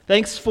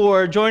Thanks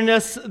for joining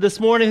us this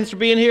morning. Thanks for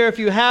being here. If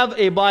you have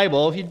a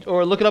Bible,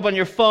 or look it up on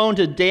your phone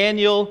to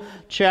Daniel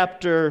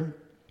chapter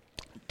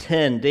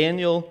 10.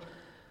 Daniel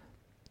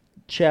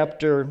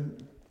chapter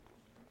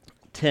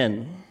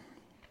 10.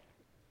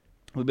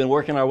 We've been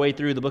working our way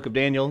through the book of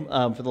Daniel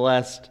for the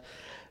last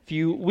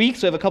few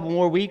weeks. We have a couple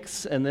more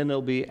weeks, and then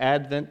it'll be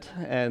Advent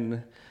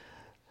and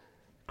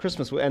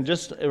Christmas. And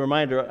just a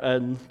reminder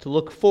to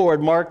look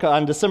forward. Mark,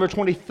 on December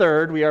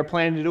 23rd, we are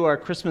planning to do our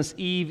Christmas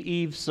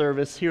Eve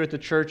service here at the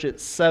church at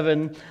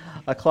 7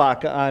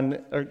 o'clock on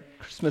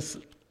Christmas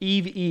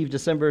Eve,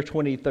 December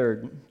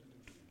 23rd.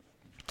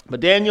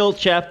 But Daniel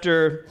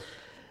chapter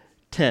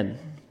 10. I'm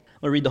going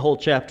to read the whole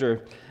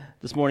chapter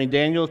this morning.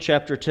 Daniel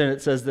chapter 10,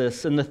 it says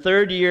this: In the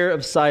 3rd year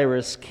of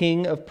Cyrus,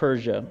 king of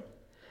Persia,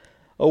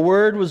 a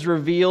word was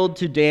revealed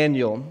to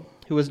Daniel,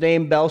 who was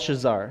named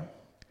Belshazzar.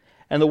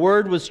 And the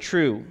word was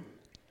true,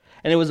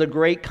 and it was a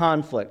great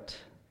conflict.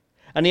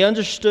 And he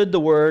understood the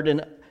word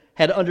and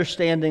had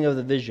understanding of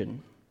the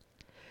vision.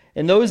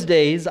 In those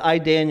days, I,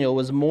 Daniel,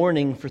 was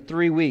mourning for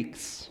 3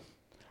 weeks.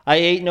 I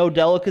ate no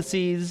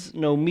delicacies,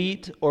 no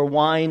meat or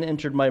wine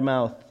entered my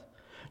mouth,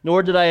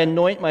 nor did I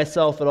anoint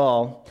myself at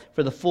all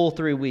for the full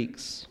 3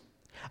 weeks.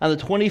 On the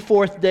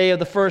 24th day of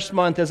the 1st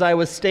month, as I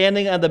was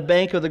standing on the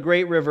bank of the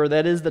great river,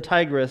 that is the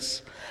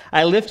Tigris,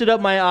 I lifted up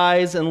my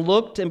eyes and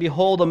looked, and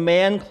behold, a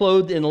man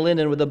clothed in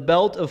linen with a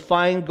belt of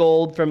fine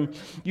gold from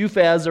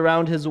Uphaz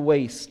around his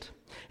waist.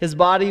 His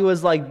body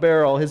was like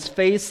beryl, his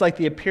face like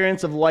the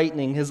appearance of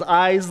lightning, his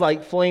eyes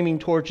like flaming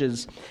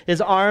torches,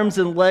 his arms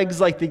and legs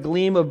like the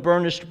gleam of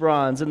burnished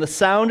bronze, and the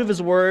sound of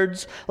his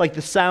words like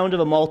the sound of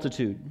a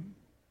multitude.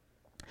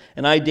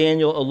 And I,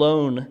 Daniel,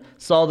 alone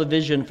saw the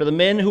vision, for the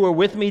men who were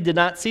with me did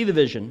not see the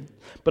vision.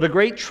 But a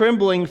great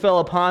trembling fell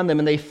upon them,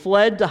 and they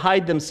fled to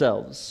hide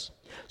themselves.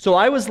 So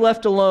I was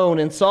left alone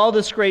and saw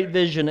this great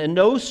vision, and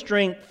no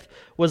strength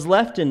was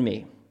left in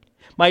me.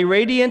 My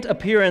radiant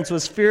appearance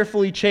was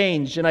fearfully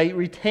changed, and I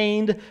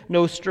retained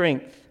no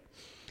strength.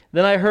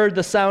 Then I heard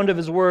the sound of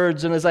his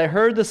words, and as I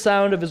heard the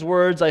sound of his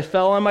words, I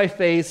fell on my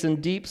face in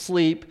deep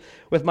sleep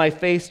with my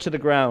face to the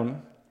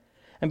ground.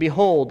 And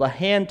behold, a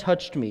hand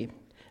touched me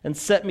and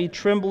set me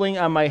trembling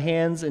on my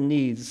hands and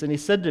knees. And he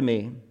said to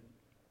me,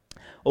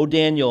 O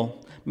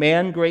Daniel,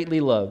 man greatly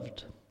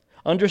loved,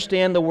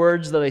 understand the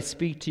words that I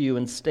speak to you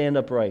and stand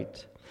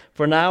upright,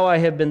 for now I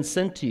have been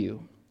sent to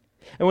you.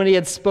 And when he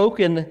had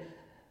spoken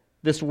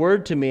this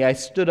word to me, I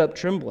stood up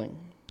trembling.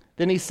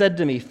 Then he said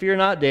to me, Fear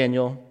not,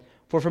 Daniel,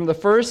 for from the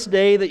first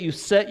day that you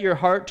set your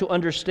heart to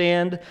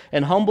understand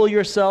and humble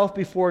yourself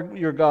before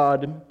your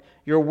God,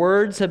 your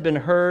words have been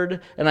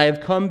heard, and I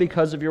have come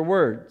because of your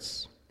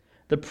words.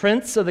 The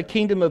prince of the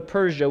kingdom of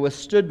Persia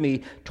withstood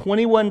me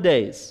 21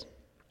 days,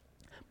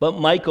 but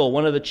Michael,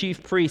 one of the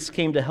chief priests,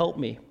 came to help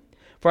me.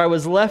 For I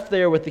was left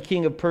there with the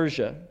king of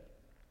Persia,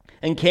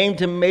 and came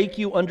to make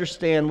you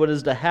understand what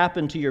is to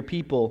happen to your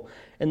people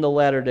in the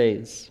latter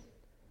days.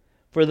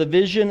 For the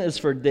vision is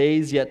for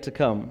days yet to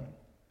come.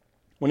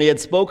 When he had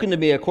spoken to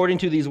me according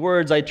to these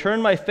words, I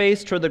turned my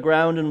face toward the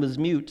ground and was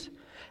mute.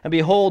 And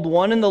behold,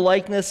 one in the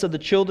likeness of the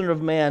children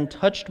of man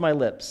touched my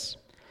lips.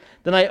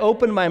 Then I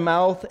opened my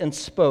mouth and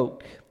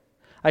spoke.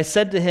 I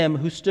said to him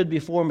who stood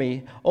before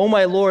me, O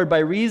my Lord, by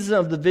reason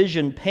of the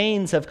vision,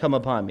 pains have come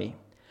upon me,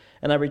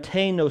 and I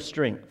retain no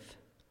strength.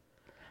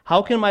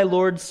 How can my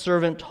Lord's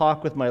servant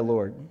talk with my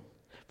Lord?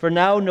 For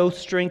now no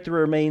strength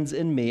remains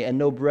in me, and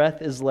no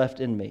breath is left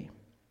in me.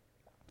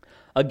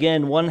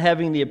 Again, one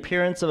having the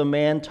appearance of a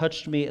man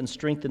touched me and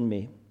strengthened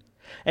me.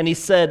 And he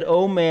said,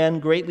 O man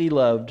greatly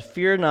loved,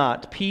 fear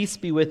not, peace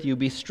be with you,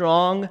 be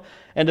strong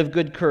and of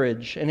good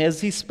courage. And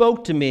as he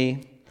spoke to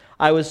me,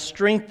 I was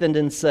strengthened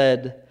and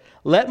said,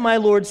 Let my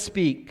Lord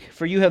speak,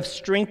 for you have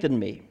strengthened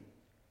me.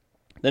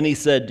 Then he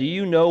said, Do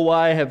you know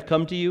why I have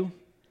come to you?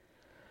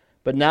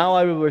 But now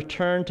I will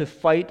return to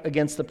fight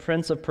against the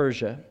prince of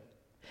Persia.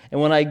 And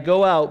when I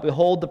go out,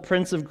 behold, the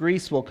prince of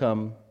Greece will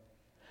come.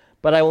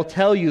 But I will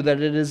tell you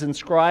that it is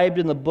inscribed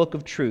in the book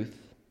of truth.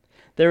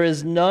 There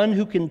is none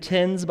who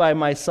contends by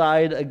my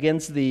side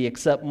against thee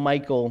except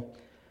Michael,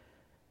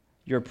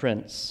 your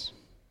prince.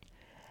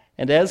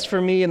 And as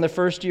for me, in the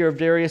 1st year of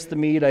Darius the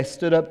Mede, I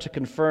stood up to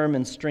confirm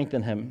and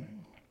strengthen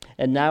him.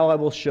 And now I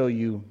will show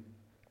you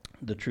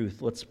the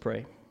truth. Let's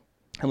pray.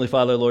 Heavenly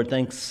Father, Lord,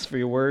 thanks for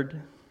your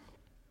word.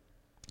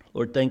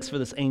 Lord, thanks for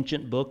this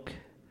ancient book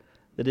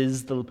that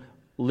is the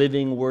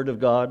living word of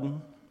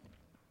God.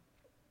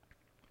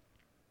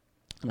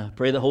 And I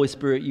pray the Holy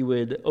Spirit, you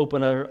would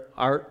open our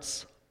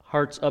hearts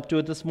up to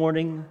it this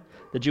morning,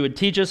 that you would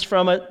teach us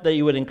from it, that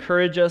you would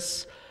encourage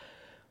us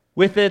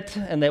with it,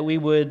 and that we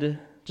would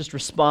just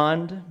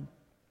respond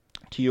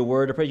to your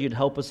word. I pray you'd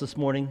help us this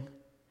morning.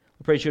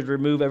 I pray you'd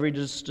remove every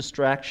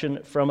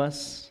distraction from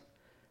us,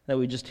 that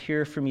we just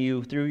hear from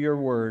you through your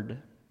word.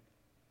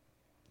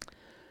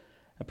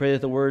 I pray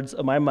that the words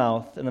of my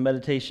mouth and the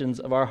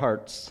meditations of our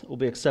hearts will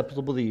be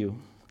acceptable to you.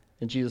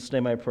 In Jesus'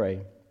 name I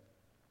pray.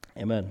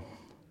 Amen.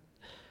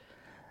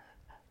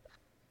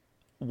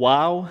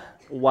 Wow,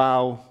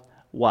 wow,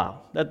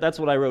 wow. That's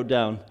what I wrote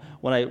down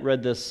when I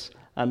read this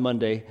on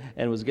Monday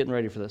and was getting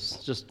ready for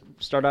this. Just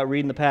start out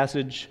reading the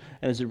passage,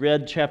 and as we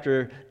read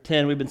chapter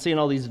 10, we've been seeing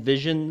all these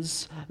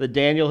visions that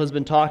Daniel has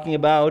been talking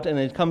about, and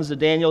it comes to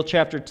Daniel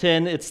chapter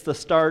 10. It's the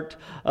start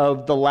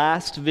of the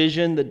last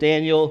vision that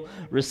Daniel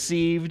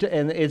received,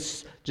 and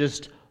it's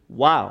just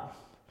wow.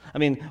 I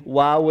mean,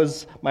 wow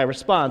was my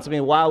response. I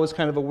mean, wow was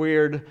kind of a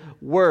weird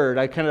word.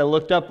 I kind of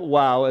looked up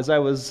wow as I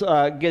was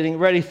getting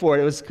ready for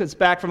it. It's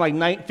back from like in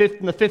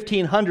the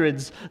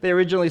 1500s. They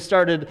originally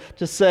started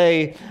to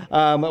say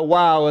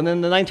wow. And then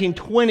in the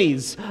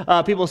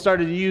 1920s, people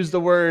started to use the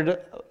word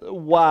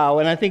wow.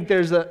 And I think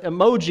there's an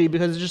emoji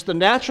because it's just the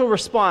natural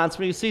response.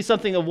 When you see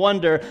something of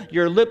wonder,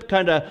 your lip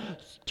kind of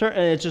turns,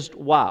 and it's just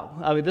wow.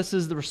 I mean, this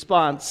is the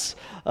response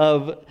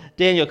of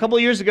Daniel. A couple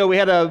of years ago, we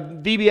had a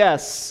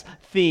VBS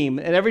theme,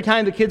 and every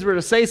time the kids were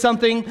to say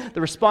something,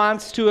 the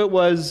response to it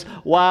was,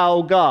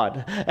 wow,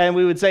 God. And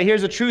we would say,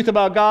 here's a truth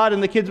about God,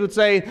 and the kids would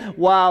say,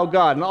 wow,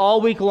 God. And all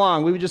week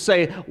long, we would just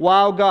say,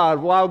 wow,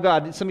 God, wow,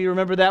 God. Some of you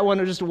remember that one?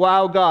 Or just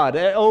wow, God,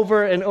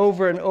 over and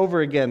over and over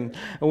again.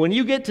 And when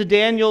you get to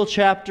Daniel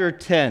chapter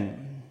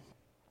 10,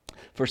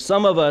 for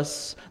some of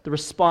us, the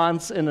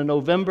response in a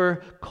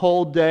November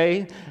cold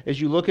day, as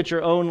you look at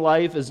your own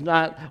life, is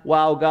not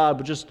wow, God,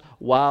 but just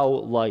wow,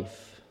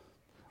 life.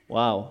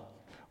 Wow.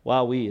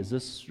 Wowee, is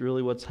this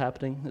really what's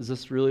happening? Is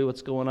this really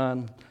what's going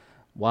on?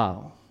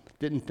 Wow,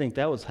 didn't think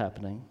that was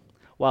happening.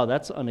 Wow,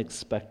 that's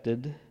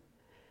unexpected.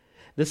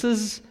 This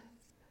is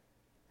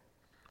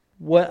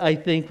what I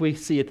think we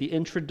see at the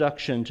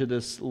introduction to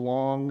this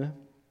long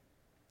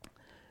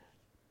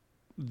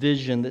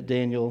vision that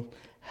Daniel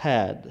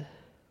had.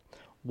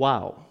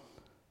 Wow.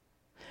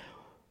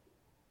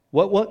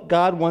 What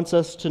God wants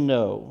us to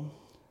know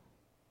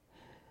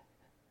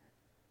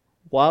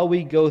while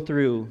we go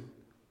through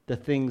the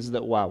things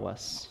that wow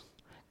us.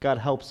 God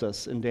helps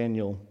us in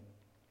Daniel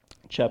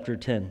chapter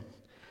 10.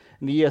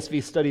 In the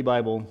ESV Study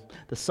Bible,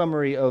 the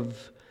summary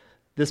of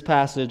this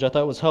passage I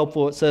thought was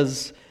helpful. It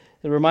says,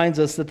 it reminds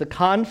us that the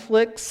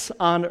conflicts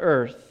on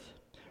earth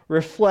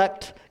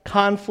reflect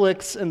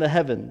conflicts in the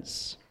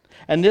heavens.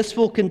 And this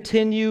will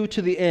continue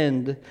to the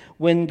end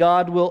when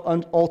God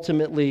will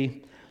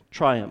ultimately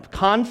triumph.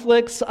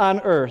 Conflicts on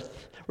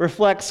earth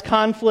reflects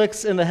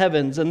conflicts in the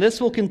heavens, and this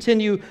will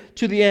continue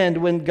to the end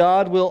when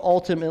God will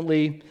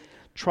ultimately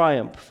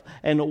triumph.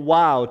 And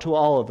wow to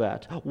all of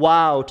that.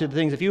 Wow to the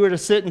things. If you were to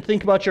sit and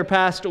think about your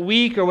past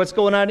week or what's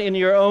going on in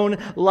your own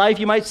life,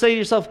 you might say to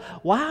yourself,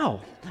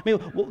 wow. I mean,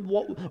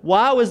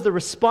 wow is the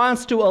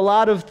response to a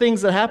lot of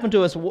things that happen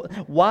to us.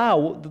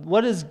 Wow,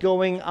 what is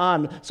going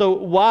on? So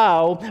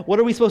wow, what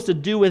are we supposed to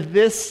do with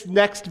this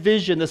next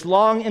vision, this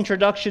long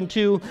introduction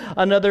to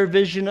another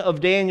vision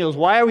of Daniel's?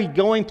 Why are we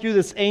going through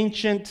this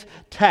ancient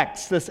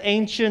text, this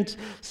ancient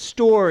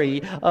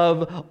story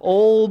of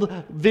old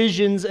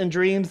visions and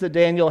dreams that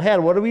Daniel had?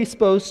 What are we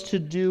supposed to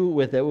do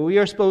with it? Well, we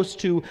are supposed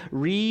to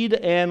read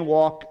and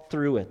walk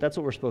through it. That's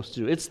what we're supposed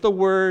to do. It's the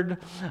Word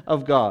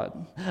of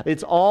God.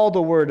 It's all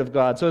the Word of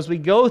God. So as we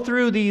go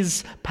through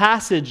these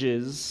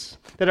passages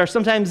that are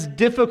sometimes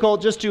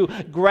difficult just to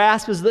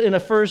grasp as in a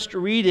first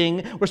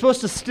reading, we're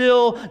supposed to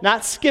still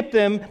not skip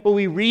them, but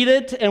we read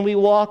it and we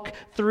walk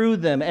through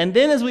them. And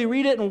then as we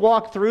read it and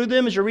walk through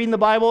them, as you're reading the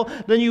Bible,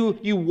 then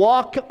you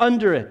walk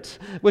under it,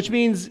 which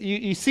means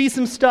you see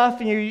some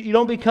stuff and you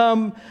don't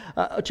become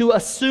to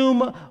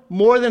assume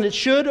more than it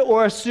should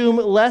or assume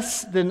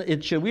less than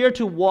it should. We are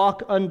to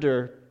walk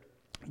under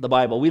the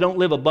Bible. We don't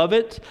live above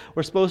it.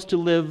 We're supposed to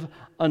live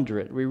under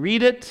it. We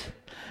read it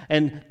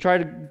and try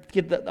to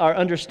get our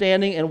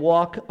understanding and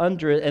walk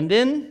under it. And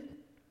then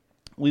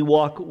we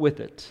walk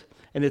with it.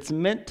 And it's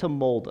meant to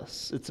mold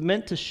us. It's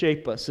meant to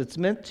shape us. It's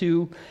meant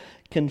to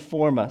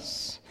conform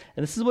us.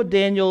 And this is what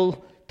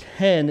Daniel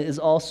 10 is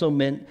also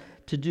meant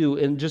to do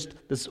in just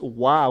this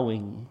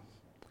wowing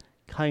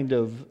kind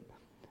of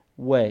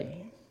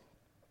way.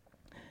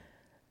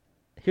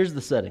 Here's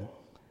the setting.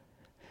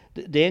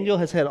 Daniel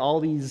has had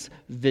all these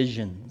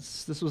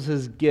visions. This was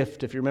his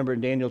gift. If you remember in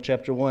Daniel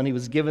chapter 1, he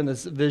was given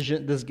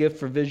this gift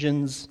for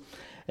visions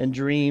and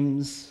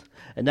dreams.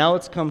 And now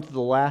it's come to the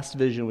last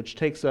vision, which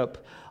takes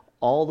up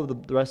all of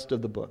the rest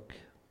of the book.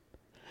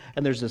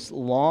 And there's this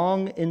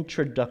long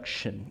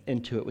introduction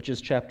into it, which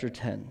is chapter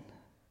 10.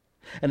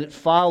 And it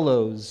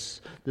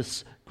follows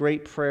this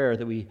great prayer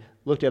that we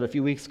looked at a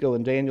few weeks ago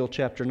in Daniel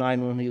chapter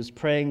 9 when he was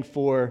praying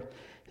for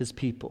his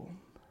people.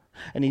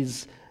 And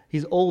he's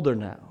older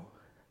now.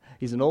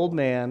 He's an old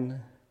man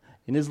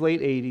in his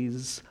late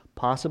 80s,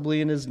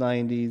 possibly in his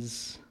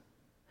 90s,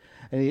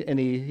 and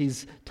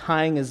he's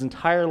tying his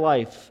entire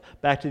life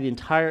back to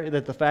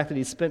the fact that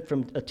he spent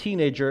from a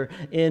teenager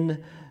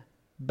in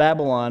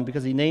Babylon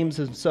because he names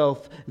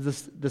himself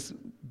this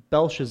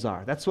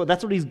Belshazzar. That's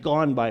what he's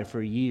gone by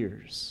for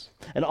years.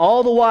 And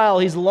all the while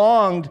he's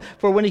longed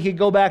for when he could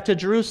go back to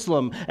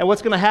Jerusalem and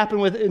what's going to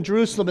happen in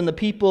Jerusalem and the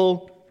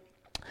people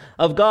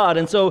of God.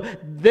 And so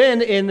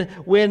then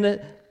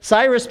when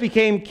Cyrus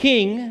became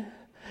king,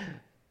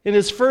 In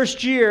his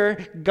first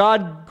year,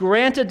 God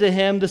granted to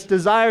him this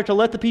desire to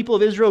let the people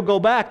of Israel go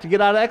back, to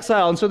get out of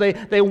exile. And so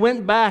they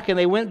went back, and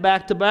they went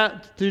back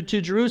to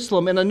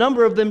Jerusalem, and a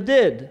number of them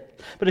did.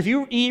 But if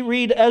you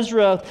read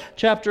Ezra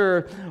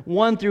chapter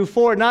 1 through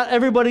 4, not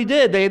everybody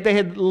did. They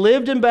had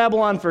lived in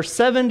Babylon for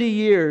 70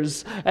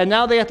 years, and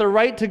now they had the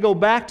right to go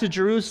back to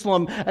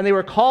Jerusalem, and they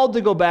were called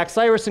to go back.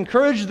 Cyrus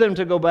encouraged them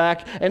to go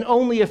back, and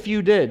only a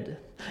few did.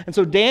 And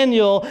so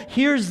Daniel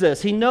hears this.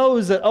 He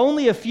knows that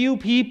only a few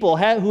people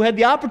who had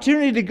the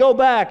opportunity to go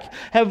back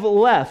have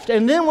left.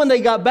 And then when they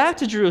got back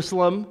to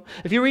Jerusalem,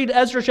 if you read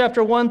Ezra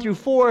chapter 1 through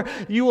 4,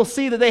 you will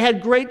see that they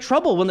had great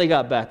trouble when they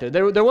got back there.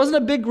 There wasn't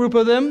a big group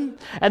of them,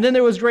 and then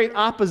there was great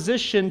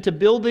opposition to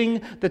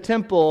building the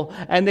temple,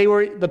 and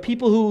the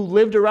people who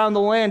lived around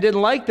the land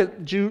didn't like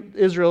that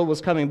Israel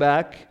was coming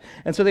back,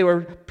 and so they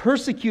were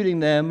persecuting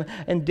them.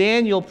 And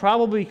Daniel,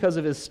 probably because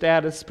of his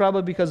status,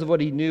 probably because of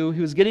what he knew,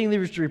 he was getting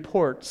these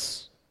reports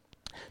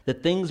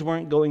that things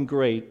weren't going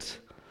great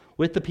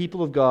with the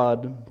people of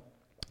God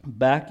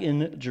back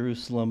in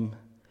Jerusalem.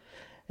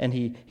 And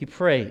he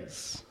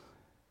prays.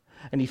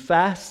 And he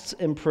fasts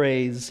and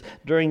prays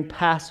during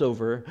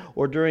Passover,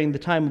 or during the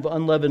time of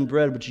unleavened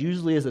bread, which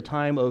usually is a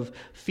time of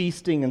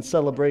feasting and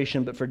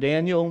celebration. But for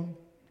Daniel,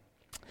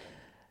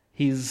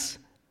 he's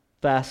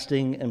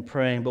fasting and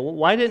praying. But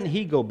why didn't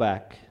he go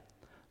back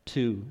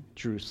to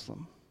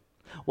Jerusalem?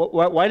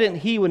 Why didn't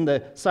he, when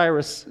the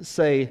Cyrus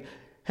say,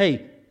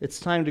 hey, it's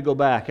time to go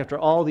back after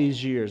all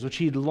these years, which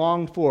he'd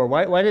longed for,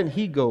 why didn't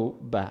he go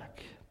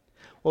back?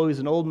 Well, he was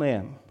an old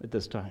man at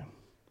this time.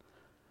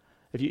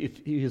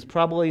 If he was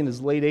probably in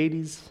his late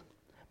 80s,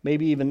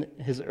 maybe even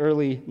his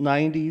early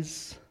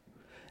 90s,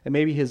 and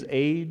maybe his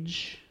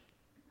age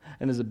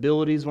and his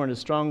abilities weren't as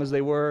strong as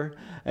they were,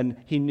 and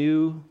he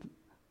knew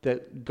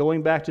that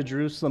going back to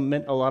Jerusalem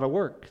meant a lot of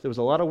work. There was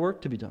a lot of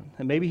work to be done,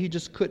 and maybe he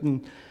just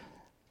couldn't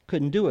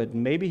do it.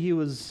 And maybe he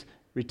was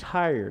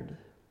retired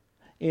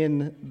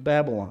in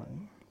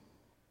Babylon.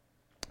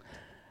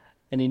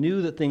 And he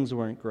knew that things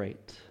weren't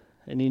great.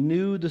 And he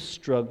knew the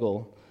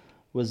struggle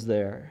was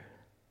there.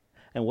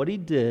 And what he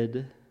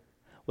did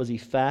was he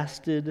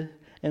fasted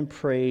and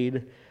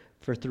prayed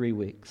for 3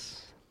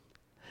 weeks.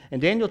 In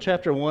Daniel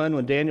chapter 1,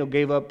 when Daniel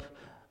gave up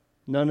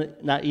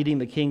not eating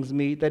the king's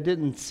meat,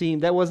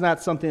 that was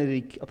not something that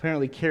he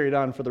apparently carried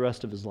on for the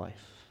rest of his life.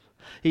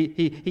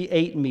 He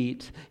ate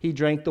meat, he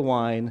drank the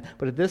wine,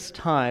 but at this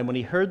time, when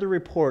he heard the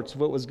reports of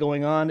what was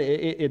going on,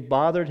 it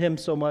bothered him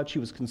so much. He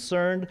was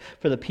concerned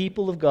for the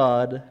people of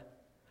God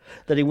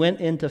that he went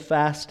into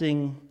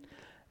fasting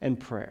and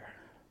prayer.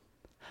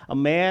 A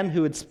man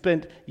who had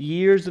spent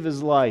years of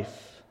his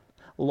life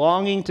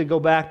longing to go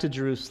back to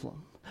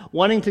Jerusalem,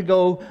 wanting to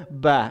go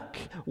back,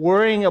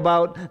 worrying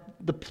about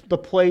the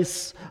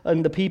place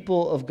and the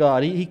people of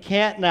God. He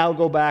can't now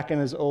go back in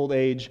his old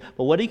age,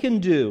 but what he can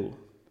do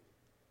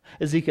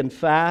is he can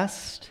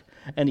fast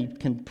and he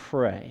can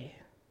pray.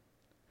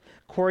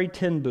 Corrie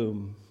ten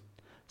Boom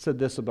said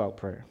this about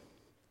prayer.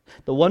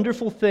 The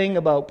wonderful thing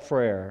about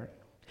prayer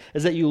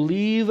is that you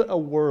leave a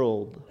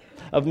world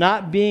of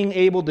not being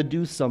able to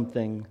do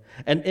something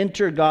and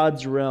enter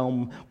God's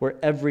realm where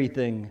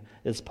everything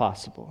is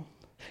possible.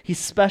 He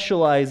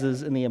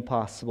specializes in the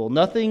impossible.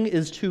 Nothing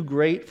is too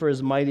great for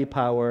his mighty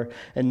power,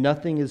 and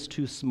nothing is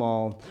too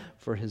small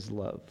for his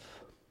love.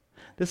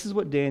 This is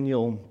what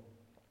Daniel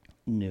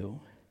knew.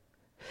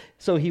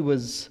 So he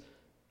was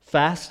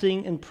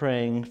fasting and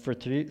praying for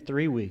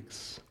 3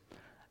 weeks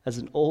as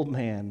an old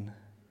man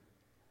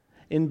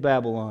in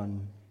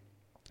Babylon,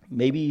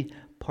 maybe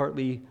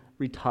partly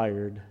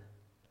retired.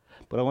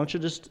 But I want you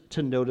just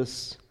to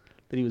notice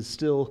that he was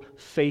still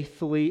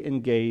faithfully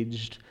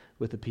engaged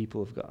with the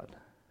people of God.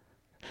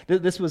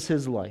 This was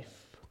his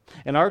life.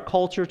 In our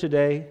culture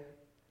today,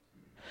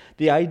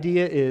 the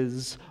idea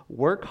is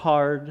work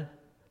hard,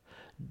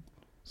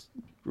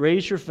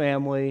 raise your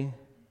family,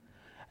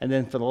 and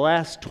then for the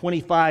last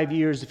 25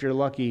 years, if you're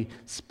lucky,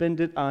 spend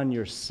it on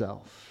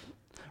yourself.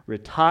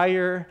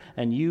 Retire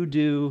and you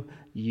do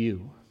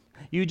you.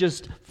 You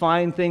just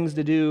find things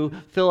to do,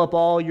 fill up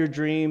all your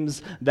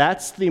dreams.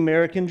 That's the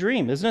American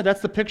dream, isn't it? That's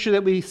the picture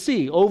that we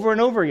see over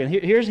and over again.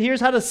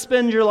 Here's how to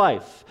spend your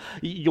life.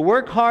 You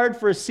work hard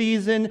for a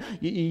season,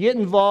 you get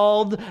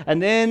involved,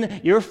 and then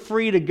you're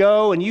free to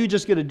go, and you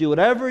just get to do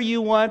whatever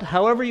you want,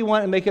 however you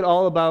want, and make it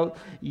all about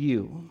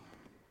you.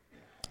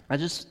 I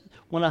just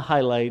want to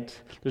highlight,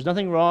 there's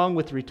nothing wrong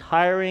with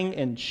retiring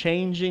and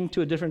changing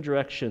to a different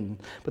direction,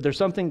 but there's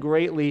something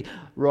greatly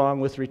wrong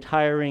with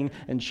retiring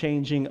and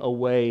changing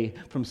away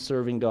from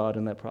serving God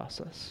in that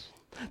process.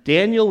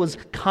 Daniel was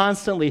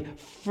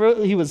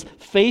he was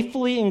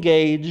faithfully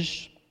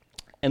engaged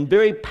and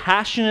very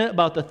passionate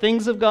about the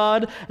things of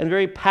God and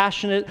very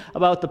passionate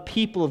about the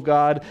people of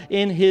God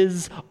in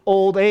his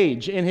old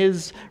age, in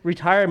his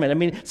retirement. I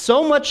mean,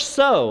 so much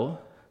so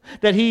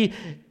that he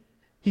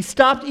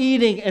stopped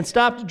eating and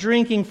stopped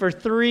drinking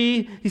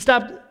he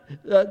stopped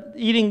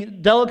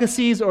eating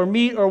delicacies or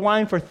meat or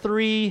wine for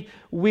 3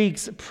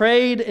 weeks,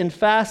 prayed and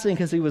fasting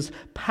because he was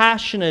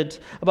passionate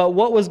about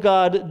what was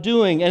God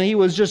doing, and he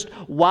was just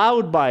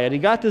wowed by it. He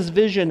got this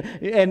vision,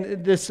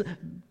 and this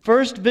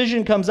first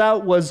vision comes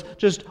out was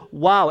just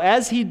wow.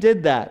 As he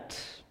did that,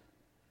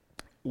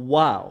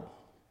 wow.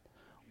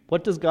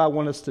 What does God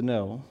want us to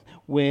know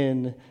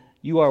when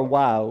you are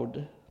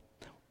wowed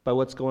by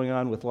what's going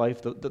on with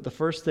life? The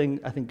first thing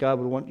I think God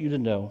would want you to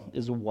know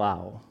is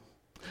wow.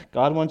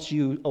 God wants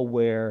you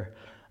aware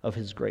of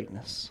his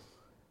greatness.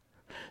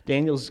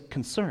 Daniel's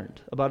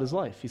concerned about his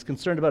life. He's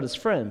concerned about his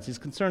friends. He's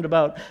concerned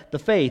about the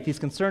faith. He's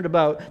concerned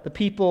about the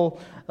people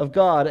of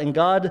God. And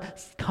God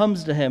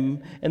comes to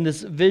him in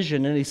this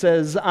vision, and he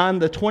says, on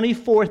the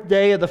 24th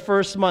day of the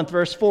first month,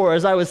 verse 4,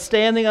 as I was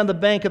standing on the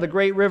bank of the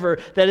great river,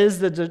 that is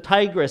the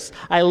Tigris,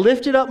 I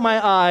lifted up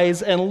my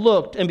eyes and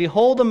looked, and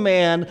behold, a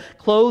man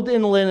clothed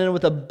in linen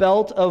with a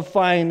belt of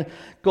fine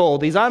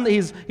gold.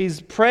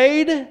 He's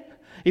prayed.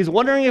 He's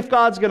wondering if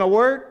God's going to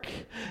work.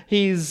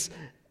 He's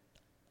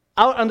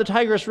out on the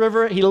Tigris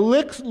River. He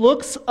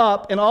looks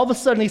up, and all of a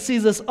sudden he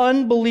sees this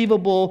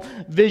unbelievable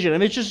vision. I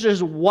mean, it's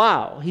just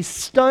wow. He's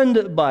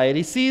stunned by it.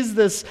 He sees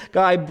this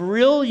guy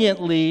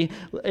brilliantly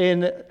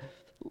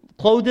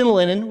clothed in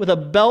linen with a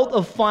belt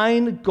of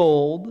fine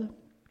gold.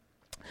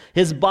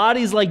 His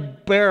body's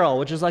like beryl,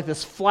 which is like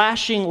this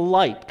flashing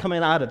light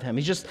coming out of him.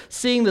 He's just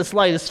seeing this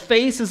light. His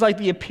face is like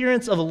the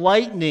appearance of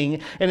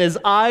lightning, and his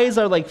eyes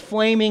are like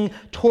flaming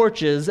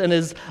torches, and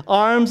his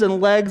arms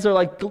and legs are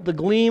like the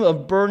gleam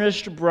of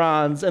burnished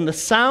bronze, and the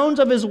sound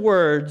of his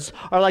words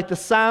are like the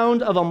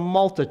sound of a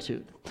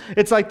multitude.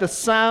 It's like the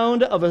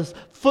sound of a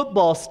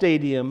football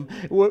stadium,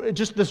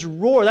 just this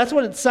roar. That's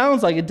what it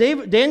sounds like.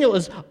 Daniel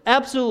is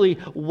absolutely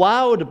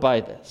wowed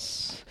by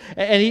this.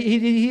 And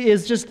he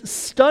is just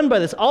stunned by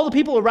this. All the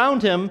people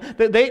around him,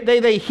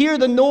 they hear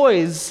the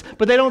noise,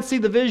 but they don't see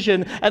the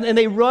vision. And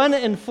they run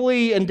and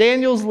flee, and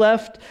Daniel's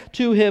left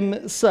to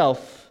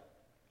himself.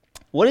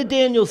 What did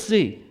Daniel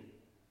see?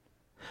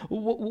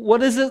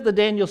 What is it that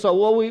Daniel saw?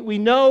 Well, we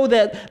know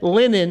that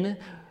linen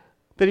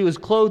that he was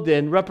clothed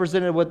in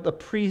represented what the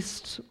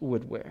priest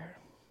would wear.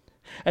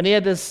 And he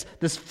had this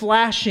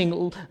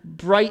flashing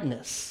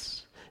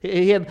brightness.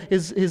 He had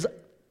his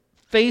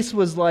face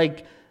was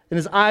like, and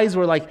his eyes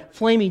were like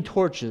flaming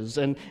torches,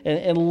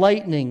 and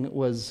lightning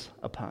was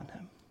upon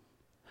him.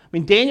 I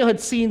mean, Daniel had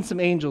seen some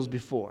angels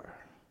before,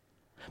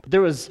 but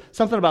there was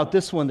something about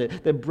this one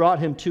that brought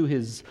him to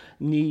his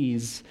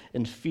knees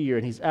in fear,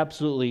 and he's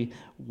absolutely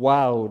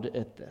wowed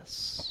at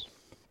this.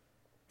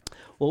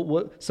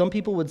 Well, some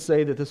people would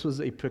say that this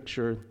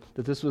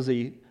was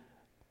a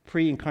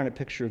pre-incarnate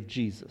picture of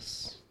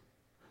Jesus,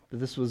 that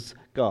this was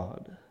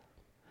God.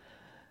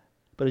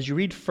 But as you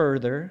read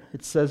further,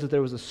 it says that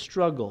there was a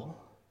struggle,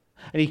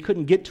 and he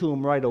couldn't get to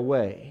him right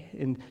away.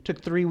 And it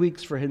took 3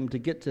 weeks for him to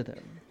get to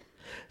them.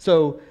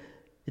 So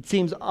it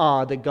seems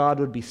odd that God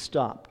would be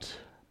stopped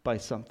by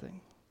something.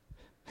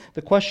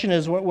 The question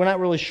is, we're not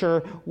really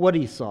sure what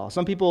he saw.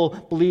 Some people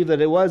believe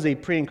that it was a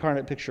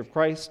pre-incarnate picture of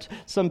Christ.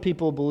 Some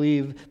people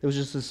believe it was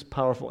just this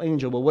powerful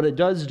angel. But what it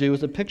does do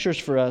is it pictures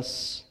for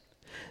us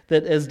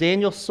that as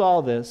Daniel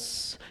saw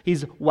this,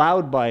 he's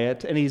wowed by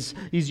it, and he's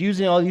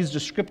using all these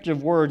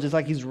descriptive words. It's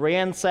like he's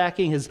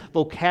ransacking his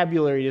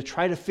vocabulary to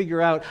try to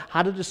figure out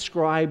how to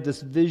describe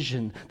this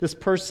vision, this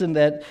person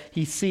that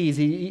he sees.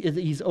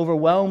 He's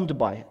overwhelmed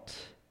by it.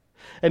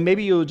 And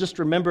maybe you'll just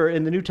remember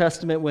in the New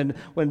Testament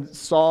when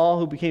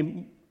Saul, who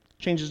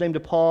changed his name to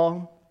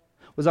Paul,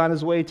 was on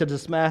his way to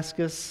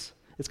Damascus.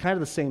 It's kind of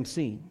the same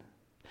scene.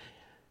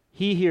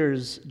 He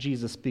hears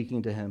Jesus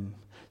speaking to him,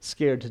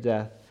 scared to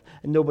death,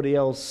 and nobody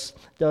else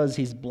does.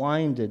 He's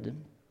blinded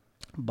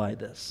by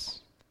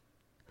this.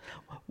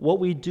 What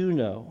we do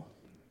know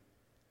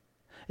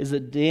is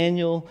that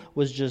Daniel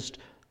was just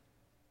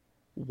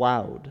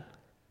wowed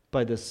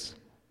by this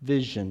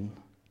vision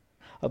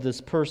of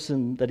this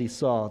person that he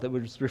saw that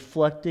was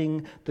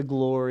reflecting the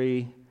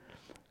glory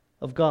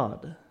of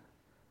God.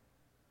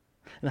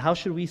 And how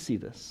should we see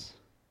this?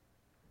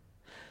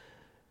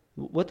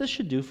 What this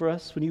should do for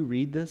us when you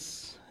read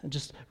this, and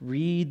just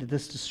read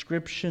this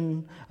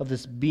description of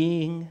this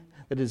being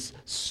that is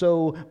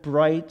so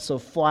bright, so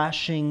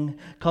flashing,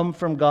 come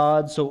from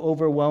God, so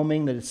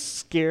overwhelming that it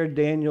scared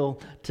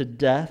Daniel to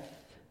death,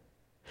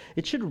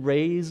 it should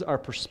raise our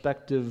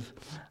perspective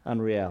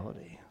on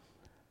reality.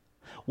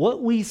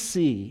 What we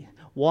see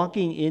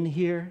walking in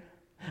here,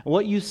 and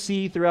what you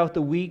see throughout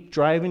the week,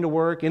 driving to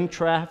work, in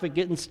traffic,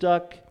 getting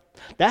stuck,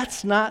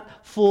 that's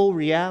not full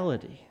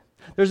reality.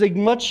 There's a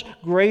much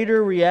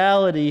greater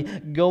reality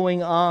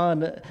going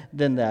on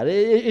than that.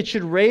 It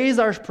should raise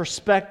our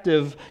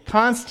perspective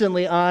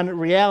constantly on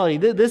reality.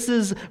 This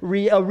is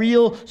a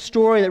real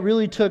story that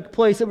really took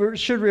place. It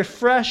should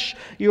refresh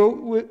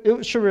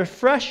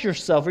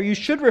yourself, or you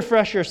should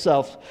refresh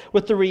yourself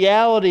with the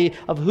reality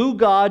of who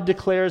God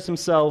declares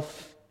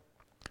himself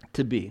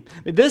to be.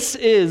 This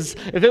is,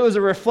 if it was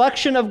a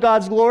reflection of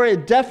God's glory,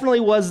 it definitely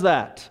was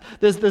that.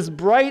 This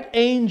bright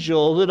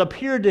angel that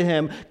appeared to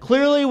him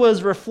clearly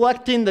was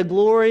reflecting the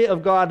glory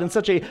of God in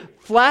such a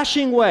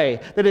flashing way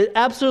that it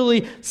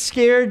absolutely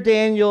scared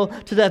Daniel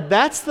to death.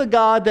 That's the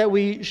God that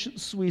we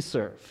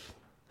serve.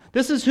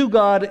 This is who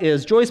God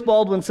is. Joyce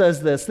Baldwin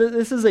says this.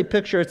 This is a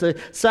picture. It's a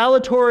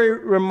salutary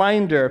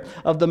reminder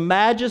of the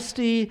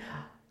majesty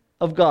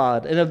of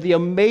God and of the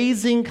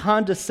amazing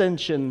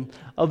condescension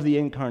of the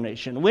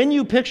incarnation. When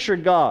you picture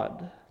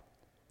God,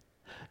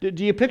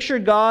 do you picture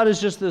God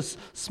as just this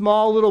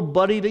small little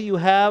buddy that you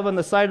have on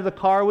the side of the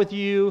car with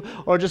you,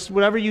 or just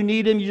whenever you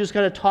need him, you just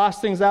kind of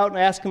toss things out and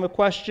ask him a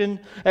question?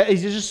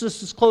 Is he just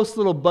this close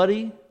little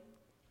buddy?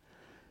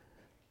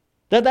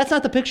 That's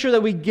not the picture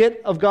that we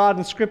get of God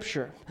in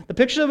Scripture. The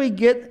picture that we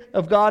get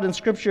of God in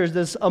Scripture is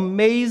this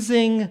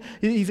amazing,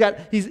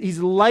 he's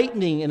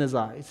lightning in his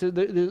eyes.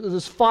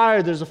 There's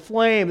fire, there's a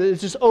flame, it's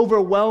just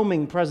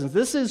overwhelming presence.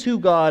 This is who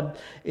God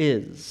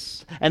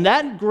is. And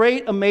that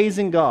great,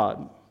 amazing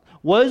God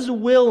was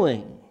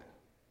willing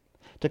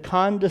to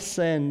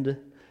condescend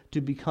to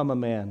become a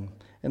man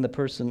in the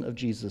person of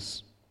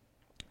Jesus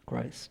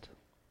Christ.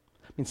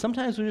 I mean,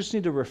 sometimes we just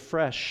need to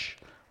refresh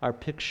our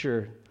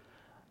picture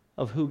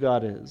of who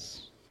God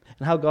is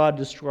and how God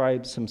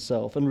describes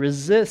himself, and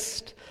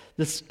resist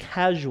this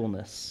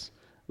casualness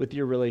with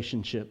your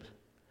relationship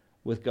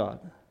with God,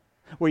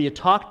 where you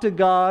talk to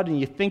God and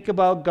you think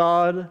about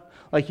God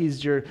like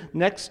he's your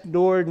next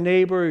door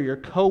neighbor or your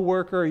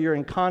coworker you're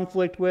in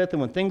conflict with, and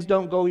when things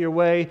don't go your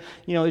way,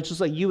 it's just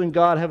like you and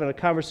God having a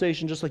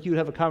conversation, just like you would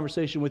have a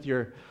conversation with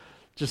your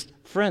just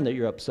friend that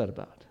you're upset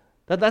about.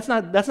 That's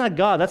not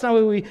God. That's not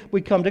why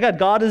we come to God.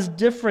 God is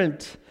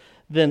different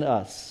than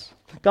us.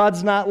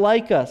 God's not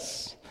like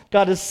us.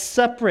 God is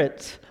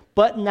separate,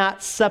 but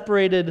not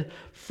separated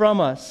from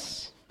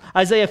us.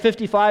 Isaiah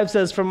 55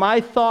 says, "For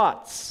my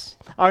thoughts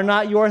are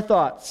not your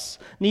thoughts,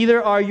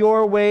 neither are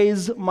your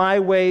ways my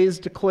ways,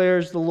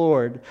 declares the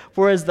Lord.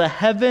 For as the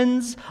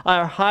heavens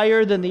are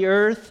higher than the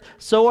earth,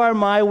 so are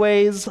my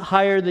ways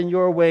higher than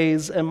your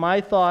ways, and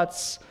my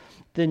thoughts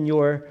than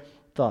your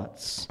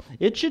thoughts."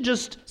 It should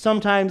just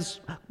sometimes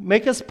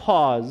make us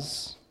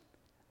pause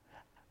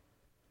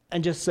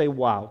and just say,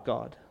 "Wow,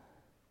 God,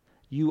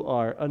 you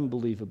are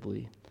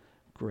unbelievably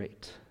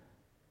great."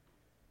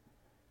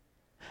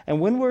 And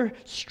when we're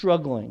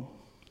struggling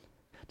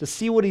to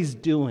see what he's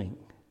doing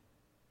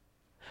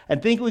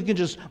and think we can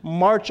just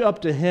march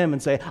up to him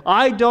and say,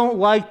 "I don't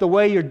like the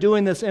way you're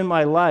doing this in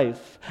my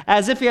life,"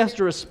 as if he has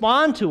to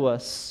respond to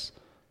us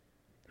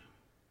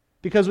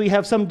because we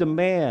have some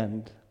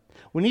demand,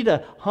 we need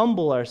to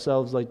humble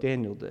ourselves like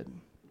Daniel did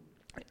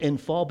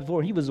and fall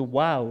before. He was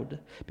wowed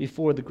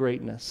before the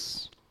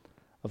greatness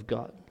of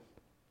God.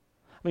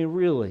 I mean,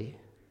 really,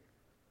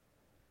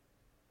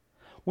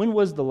 when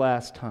was the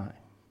last time,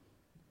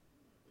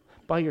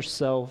 by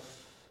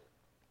yourself,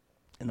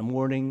 in the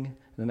morning,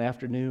 in the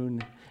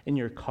afternoon, in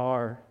your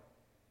car,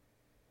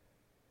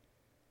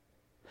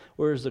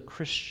 where as a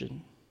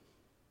Christian,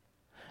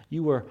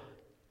 you were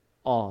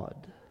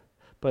awed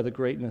by the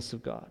greatness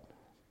of God,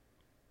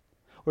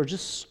 or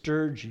just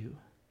stirred you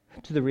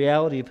to the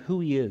reality of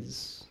who he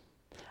is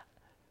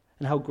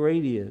and how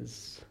great he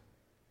is,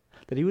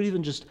 that he would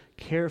even just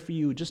care for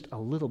you just a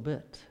little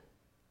bit?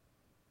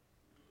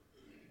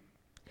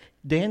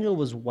 Daniel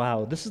was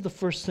wowed. This is the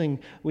first thing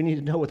we need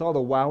to know with all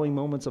the wowing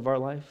moments of our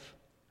life.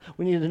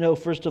 We need to know,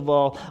 first of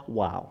all,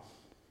 wow.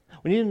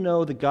 We need to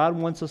know that God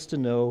wants us to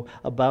know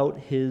about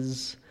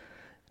his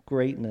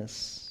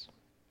greatness.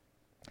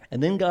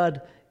 And then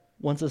God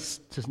wants us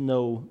to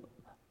know,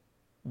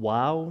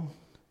 wow.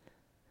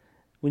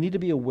 We need to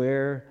be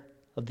aware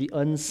of the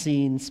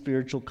unseen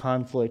spiritual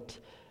conflict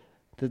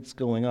that's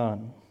going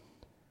on.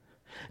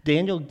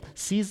 Daniel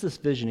sees this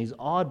vision. He's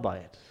awed by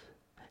it.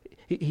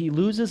 He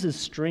loses his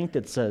strength,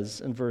 it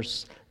says in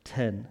verse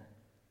 10.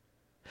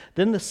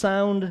 Then the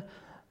sound,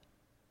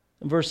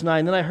 in verse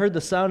 9, "Then I heard the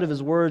sound of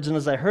his words, and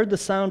as I heard the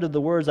sound of the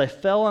words, I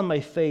fell on my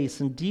face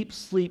in deep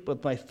sleep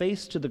with my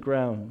face to the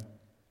ground.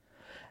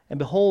 And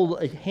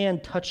behold, a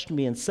hand touched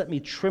me and set me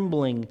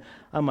trembling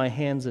on my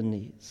hands and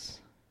knees."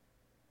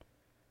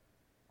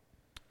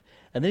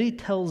 And then he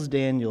tells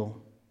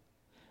Daniel,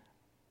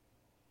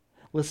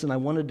 "Listen, I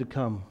wanted to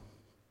come.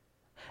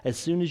 As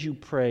soon as you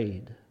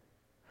prayed,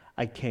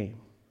 I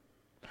came.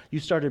 You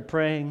started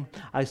praying,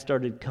 I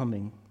started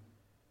coming.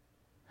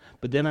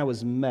 But then I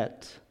was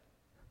met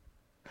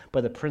by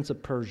the prince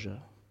of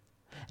Persia,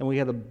 and we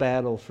had a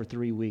battle for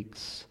 3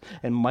 weeks,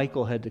 and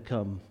Michael had to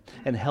come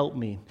and help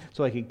me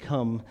so I could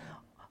come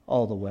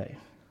all the way."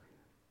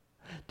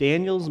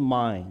 Daniel's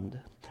mind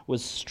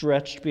was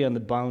stretched beyond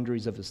the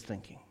boundaries of his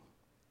thinking.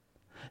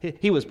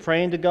 He was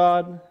praying to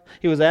God.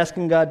 He was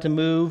asking God to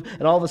move.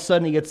 And all of a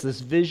sudden he gets this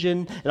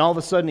vision. And all of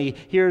a sudden he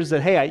hears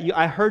that, "Hey,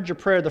 I heard your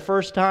prayer the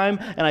first time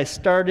and I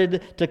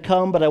started to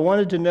come. But I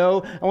want you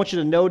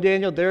to know,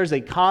 Daniel, there is a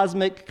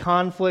cosmic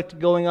conflict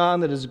going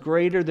on that is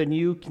greater than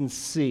you can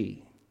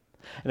see.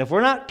 And if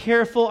we're not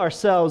careful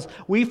ourselves,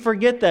 we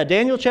forget that.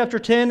 Daniel chapter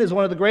 10 is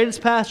one of the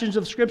greatest passages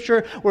of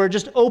Scripture where it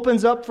just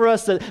opens up for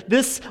us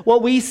that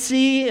what we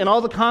see and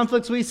all the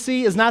conflicts we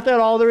see is not that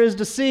all there is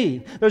to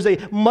see. There's a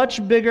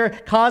much bigger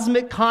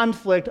cosmic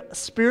conflict,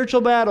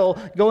 spiritual battle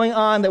going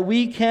on that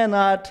we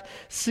cannot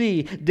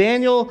see.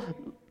 Daniel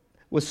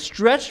was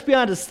stretched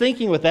beyond his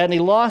thinking with that, and he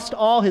lost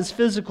all his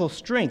physical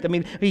strength. I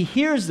mean, he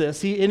hears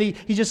this, and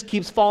he just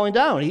keeps falling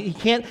down.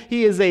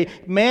 He is a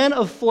man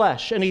of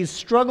flesh, and he's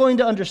struggling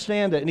to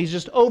understand it, and he's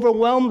just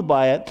overwhelmed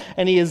by it,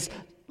 and he is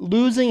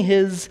losing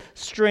his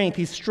strength.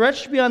 He's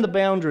stretched beyond the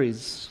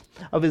boundaries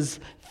of his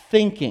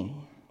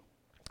thinking.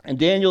 And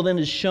Daniel then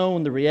is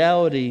shown the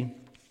reality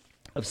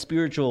of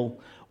spiritual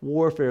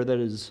warfare that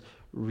is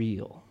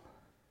real.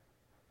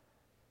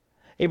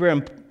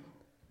 Abraham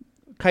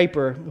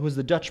Kuyper, who was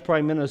the Dutch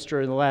prime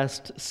minister in the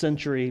last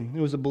century,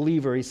 who was a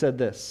believer, he said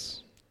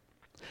this: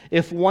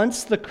 "If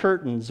once the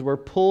curtains were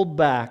pulled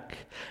back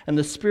and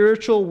the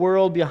spiritual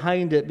world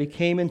behind it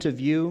became into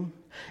view,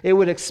 it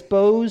would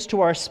expose to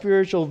our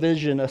spiritual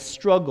vision a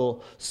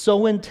struggle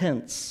so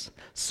intense,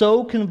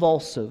 so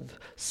convulsive,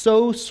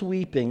 so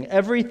sweeping,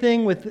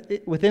 everything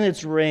within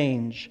its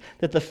range,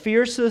 that the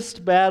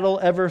fiercest battle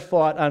ever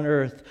fought on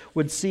earth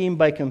would seem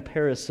by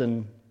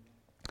comparison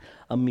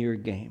a mere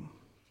game."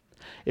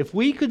 If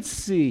we could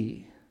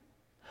see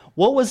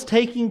what was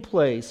taking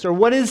place, or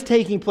what is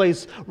taking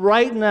place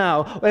right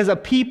now, as a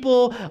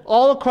people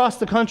all across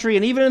the country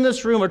and even in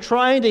this room are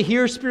trying to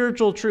hear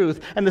spiritual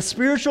truth, and the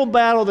spiritual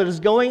battle that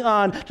is going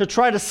on to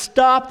try to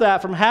stop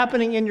that from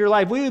happening in your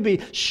life, we would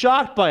be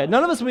shocked by it.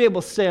 None of us would be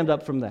able to stand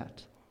up from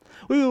that.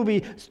 We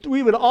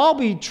would all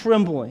be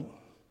trembling.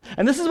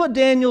 And this is what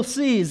Daniel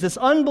sees, this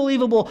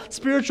unbelievable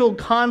spiritual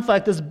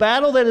conflict, this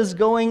battle that is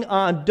going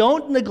on.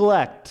 Don't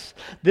neglect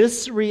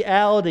this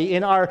reality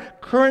in our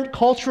current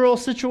cultural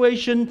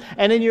situation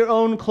and in your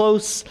own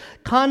close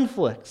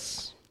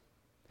conflicts.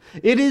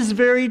 It is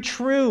very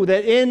true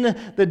that in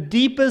the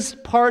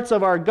deepest parts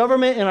of our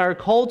government and our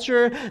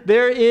culture,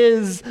 there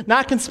is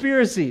not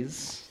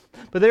conspiracies,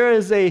 but there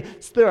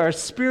are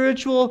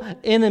spiritual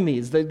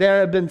enemies that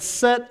have been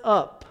set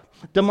up.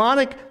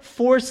 Demonic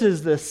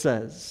forces, this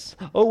says.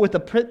 With the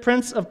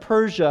prince of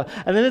Persia.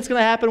 And then it's going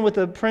to happen with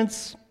the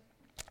prince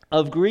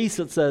of Greece,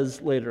 it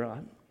says later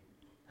on.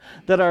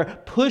 That are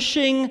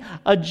pushing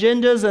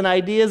agendas and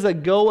ideas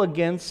that go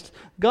against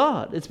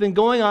God. It's been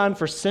going on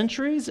for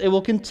centuries. It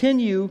will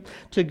continue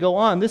to go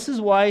on. This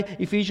is why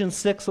Ephesians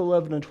 6,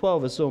 11, and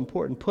 12 is so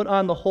important. Put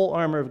on the whole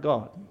armor of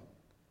God,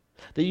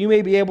 that you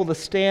may be able to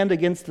stand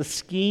against the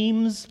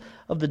schemes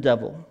of the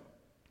devil.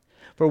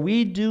 For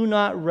we do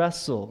not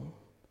wrestle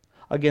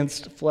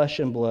against flesh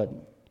and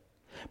blood,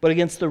 but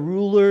against the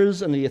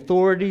rulers and the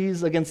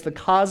authorities, against the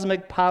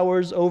cosmic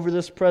powers over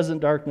this present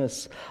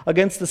darkness,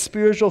 against the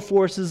spiritual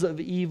forces of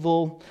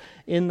evil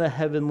in the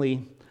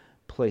heavenly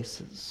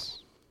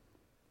places.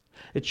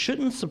 It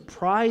shouldn't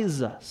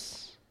surprise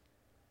us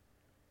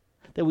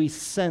that we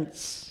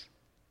sense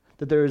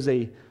that there is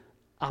a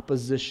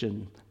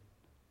opposition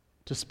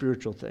to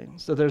spiritual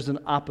things, that there's an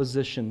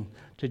opposition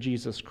to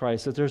Jesus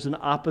Christ, that there's an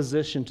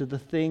opposition to the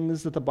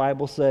things that the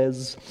Bible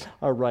says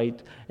are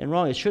right and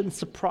wrong. It shouldn't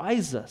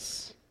surprise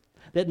us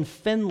that in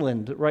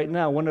Finland right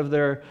now, one of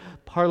their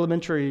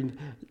parliamentarians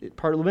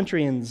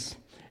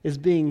is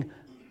being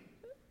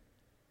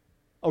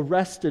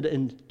arrested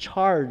and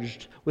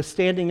charged with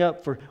standing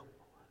up for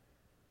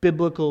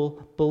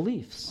biblical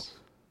beliefs.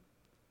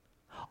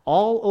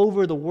 All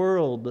over the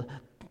world,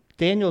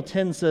 Daniel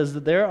 10 says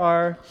that there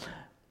are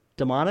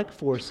demonic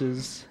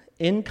forces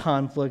in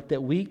conflict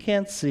that we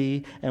can't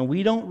see, and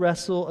we don't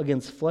wrestle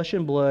against flesh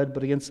and blood,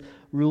 but against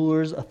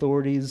rulers,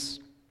 authorities,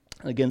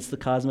 against the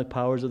cosmic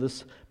powers of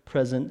this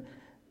present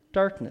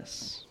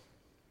darkness.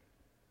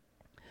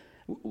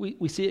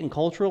 We see it in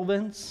cultural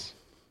events,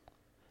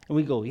 and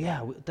we go,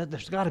 yeah,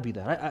 there's got to be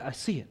that. I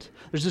see it.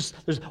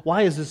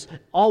 Why is this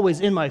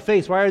always in my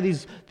face? Why are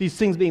these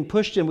things being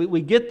pushed in?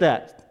 We get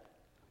that.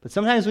 But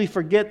sometimes we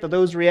forget that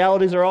those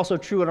realities are also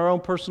true in our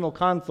own personal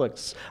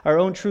conflicts, our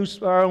own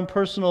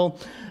personal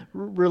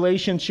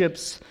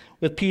relationships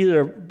with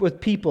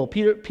people.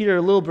 Peter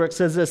Lilbrick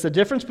says this: the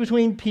difference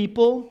between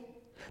people,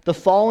 the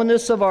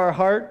fallenness of our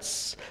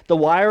hearts, the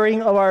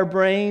wiring of our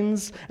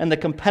brains, and the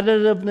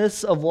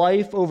competitiveness of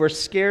life over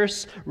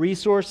scarce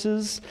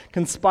resources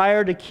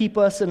conspire to keep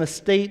us in a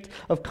state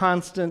of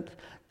constant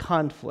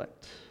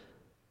conflict.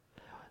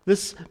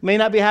 This may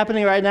not be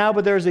happening right now,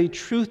 but there's a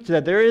truth to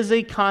that. There is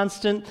a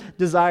constant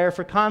desire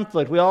for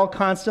conflict. We all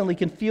constantly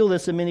can feel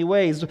this in many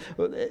ways.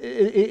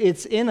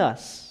 It's in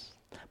us.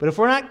 But if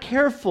we're not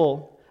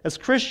careful as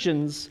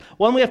Christians,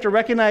 one, we have to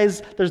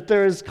recognize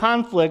there's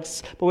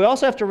conflicts, but we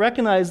also have to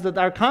recognize that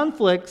our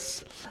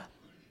conflicts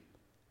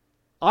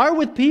are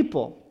with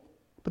people.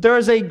 But there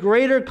is a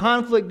greater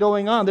conflict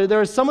going on.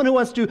 There is someone who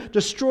wants to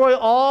destroy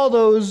all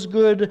those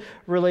good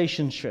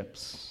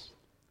relationships.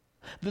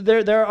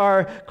 There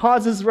are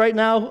causes right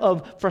now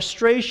of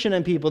frustration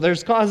in people.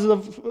 There's causes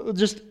of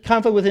just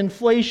conflict with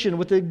inflation,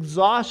 with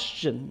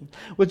exhaustion,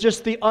 with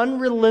just the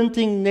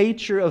unrelenting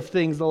nature of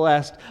things the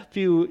last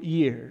few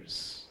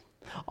years.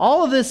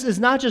 All of this is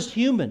not just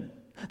human.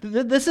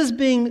 This is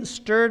being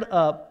stirred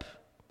up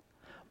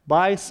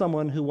by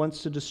someone who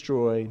wants to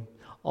destroy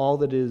all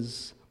that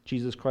is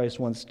Jesus Christ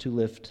wants to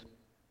lift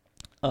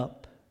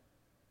up.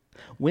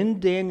 When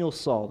Daniel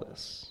saw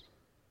this,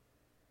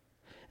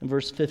 in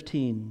verse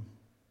 15,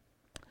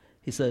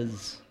 he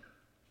says,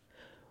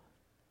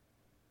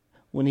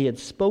 when he had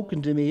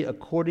spoken to me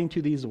according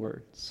to these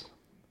words,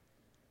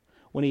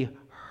 when he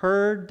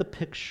heard the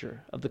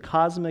picture of the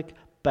cosmic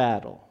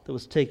battle that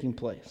was taking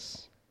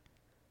place,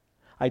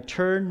 I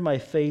turned my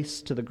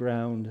face to the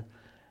ground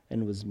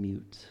and was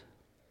mute.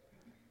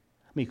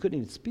 I mean, he couldn't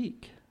even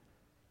speak.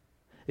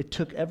 It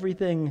took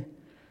everything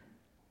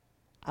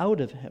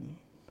out of him.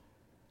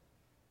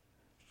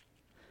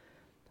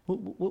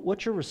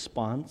 What's your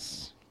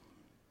response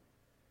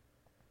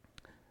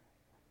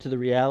to the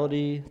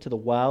reality, to the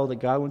wow that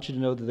God wants you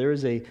to know that there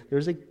is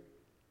a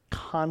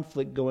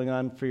conflict going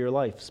on for your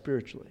life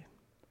spiritually?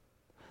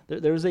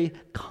 There is a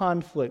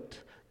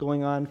conflict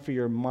going on for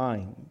your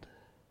mind.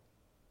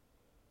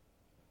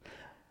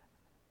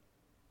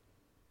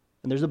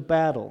 And there's a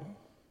battle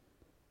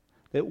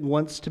that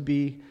wants to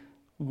be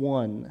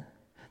won.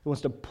 It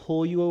wants to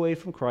pull you away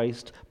from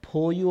Christ,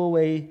 pull you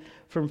away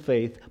from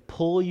faith,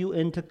 pull you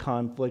into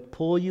conflict,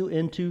 pull you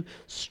into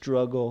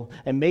struggle,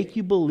 and make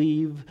you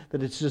believe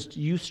that it's just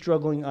you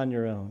struggling on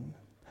your own.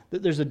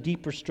 That there's a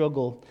deeper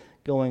struggle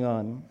going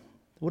on.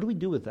 What do we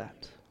do with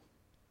that?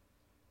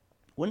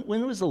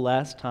 When was the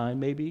last time,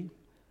 maybe,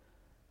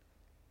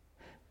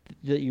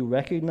 that you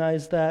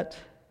recognized that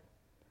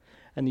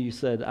and you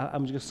said,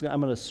 I'm going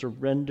to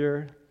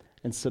surrender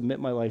and submit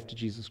my life to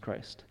Jesus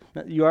Christ?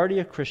 Now, you're already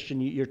a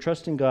Christian, you're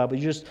trusting God, but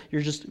you're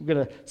just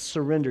going to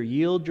surrender,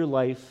 yield your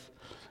life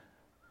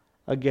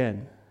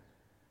again.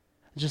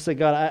 Just say,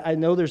 God, I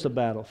know there's a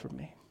battle for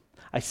me.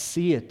 I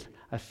see it.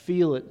 I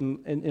feel it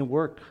in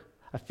work.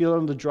 I feel it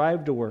on the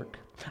drive to work.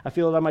 I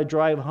feel it on my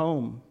drive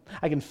home.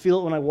 I can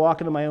feel it when I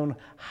walk into my own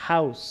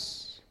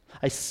house.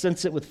 I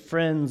sense it with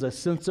friends. I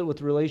sense it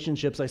with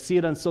relationships. I see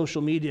it on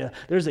social media.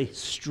 There's a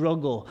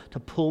struggle to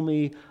pull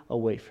me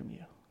away from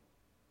you.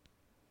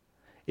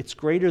 It's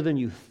greater than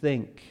you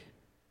think.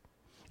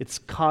 It's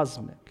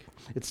cosmic.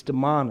 It's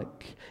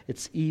demonic.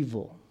 It's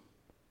evil.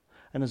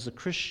 And as a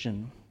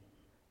Christian,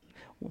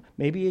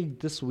 maybe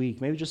this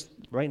week, maybe just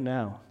right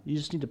now, you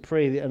just need to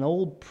pray an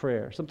old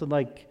prayer, something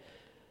like,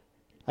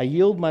 I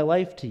yield my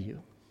life to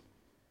you.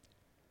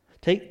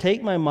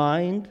 Take my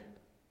mind,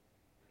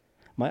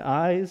 my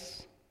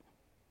eyes,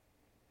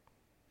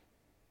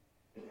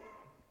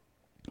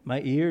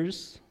 my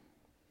ears,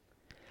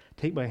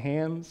 take my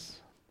hands,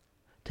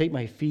 take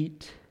my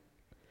feet,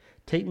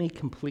 take me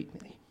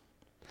completely.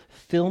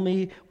 Fill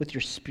me with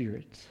your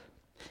Spirit.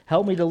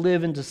 Help me to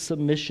live into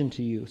submission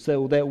to you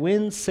so that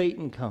when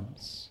Satan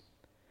comes,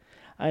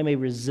 I may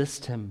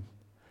resist him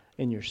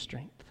in your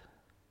strength.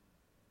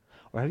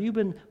 Or have you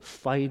been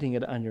fighting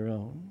it on your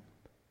own?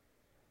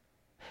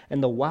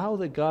 And the wow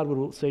that God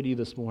would say to you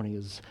this morning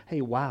is,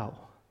 hey, wow,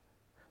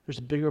 there's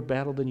a bigger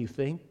battle than you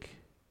think,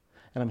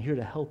 and I'm here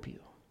to help you.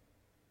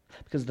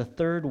 Because the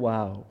third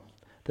wow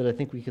that I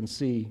think we can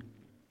see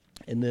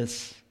in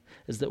this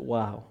is that,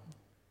 wow,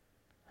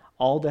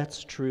 all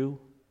that's true,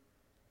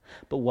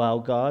 but wow,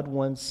 God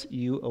wants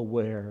you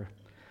aware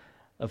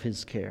of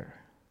his care.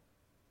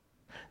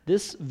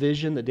 This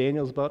vision that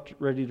Daniel's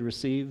ready to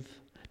receive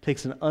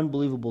takes an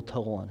unbelievable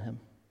toll on him.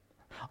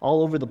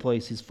 All over the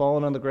place, he's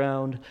fallen on the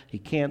ground, he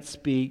can't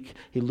speak,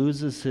 he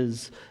loses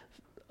his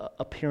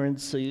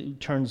appearance, he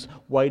turns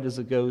white as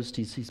a ghost,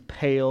 he's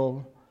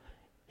pale,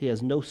 he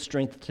has no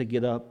strength to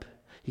get up,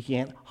 he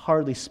can't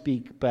hardly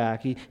speak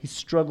back, he's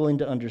struggling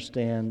to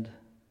understand.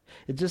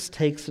 It just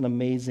takes an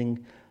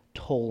amazing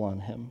toll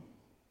on him.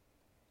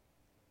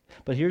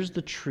 But here's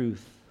the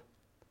truth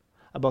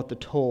about the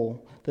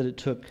toll that it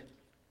took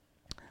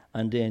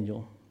on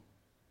Daniel.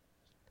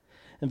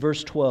 In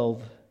verse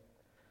 12,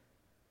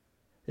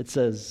 it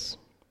says,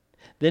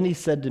 Then he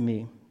said to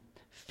me,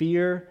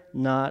 Fear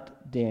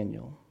not,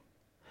 Daniel,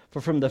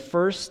 for from the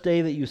first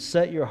day that you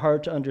set your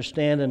heart to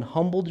understand and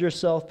humbled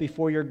yourself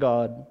before your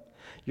God,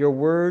 your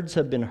words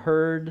have been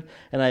heard,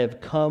 and I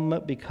have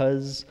come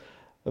because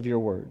of your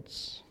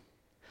words.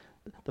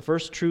 The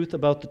first truth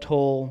about the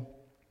toll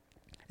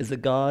is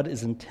that God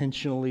is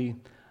intentionally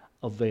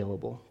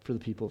available for the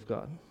people of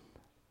God.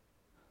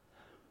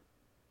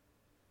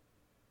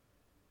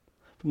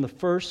 From the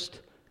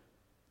first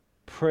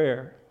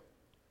prayer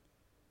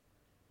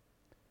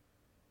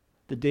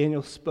that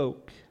Daniel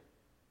spoke,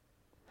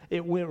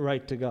 it went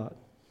right to God.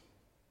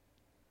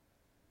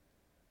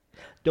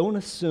 Don't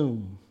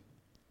assume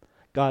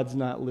God's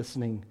not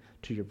listening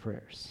to your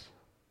prayers.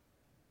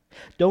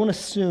 Don't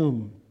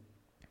assume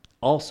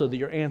also that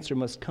your answer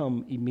must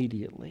come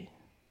immediately.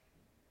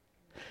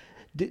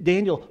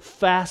 Daniel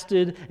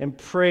fasted and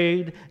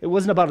prayed. It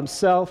wasn't about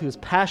himself. He was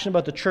passionate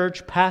about the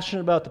church,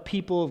 passionate about the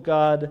people of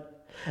God,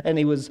 and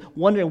he was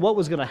wondering what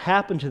was going to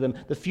happen to them.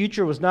 The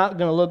future was not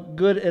going to look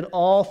good at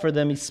all for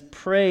them. He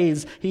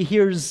prays. He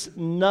hears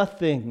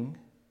nothing.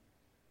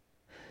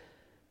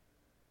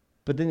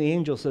 But then the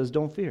angel says,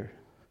 don't fear.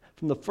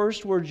 From the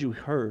first words you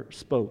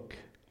spoke,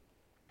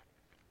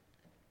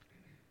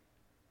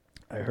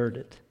 I heard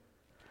it.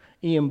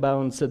 E.M.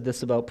 Bounds said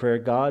this about prayer: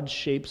 God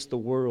shapes the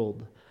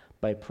world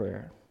by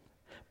prayer.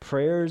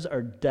 Prayers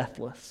are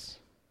deathless.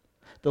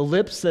 The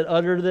lips that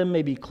utter them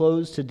may be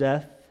closed to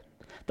death.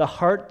 The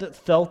heart that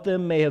felt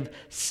them may have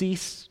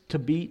ceased to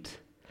beat.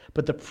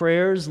 But the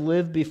prayers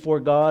live before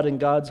God, and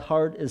God's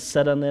heart is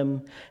set on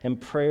them, and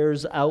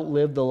prayers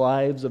outlive the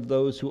lives of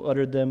those who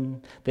uttered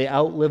them. They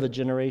outlive a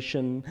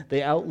generation.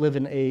 They outlive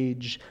an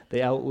age.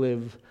 They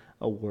outlive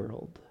a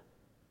world.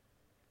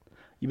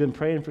 You've been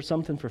praying for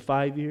something for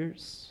 5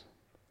 years,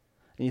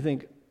 and you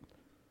think,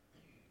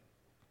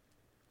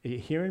 are you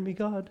hearing me,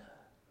 God?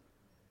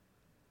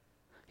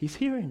 He's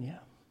hearing you.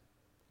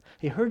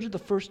 He heard you the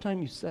first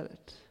time you said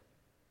it.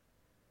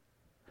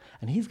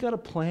 And he's got a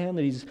plan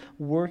that he's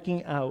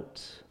working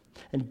out.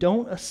 And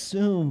don't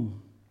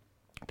assume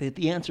that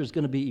the answer is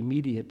going to be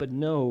immediate, but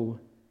know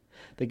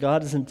that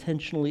God is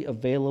intentionally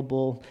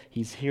available.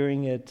 He's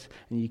hearing it,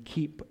 and you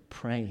keep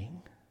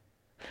praying.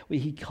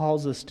 He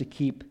calls us to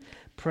keep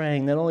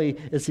praying. Not only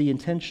is he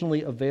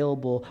intentionally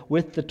available,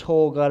 with the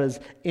toll, God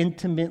is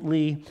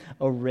intimately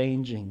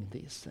arranging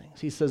these things.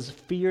 He says,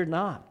 fear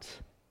not.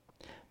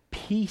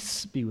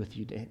 Peace be with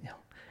you, Daniel.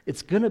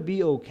 It's going to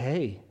be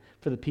okay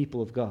for the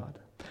people of God.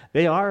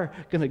 They are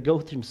going to go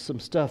through some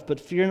stuff, but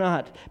fear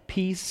not.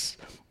 Peace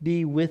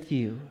be with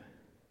you.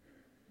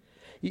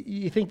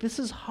 You think, this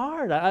is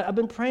hard. I've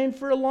been praying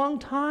for a long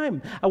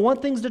time. I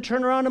want things to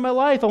turn around in my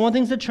life. I want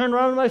things to turn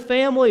around in my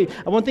family.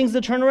 I want things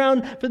to turn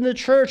around in the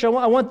church. I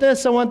want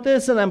this,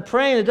 and I'm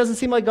praying. It doesn't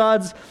seem like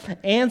God's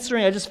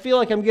answering. I just feel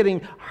like I'm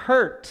getting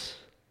hurt.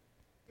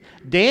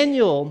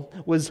 Daniel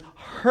was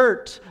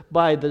hurt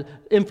by the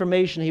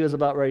information he was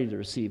about ready to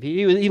receive.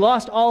 He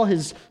lost all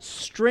his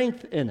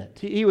strength in it.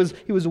 He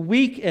was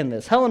weak in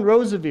this. Helen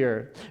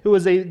Roseveare, who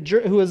was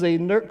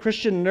a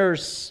Christian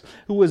nurse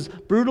who was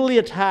brutally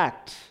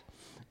attacked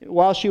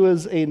while she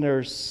was a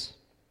nurse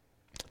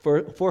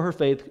for her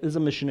faith as a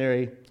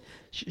missionary,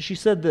 she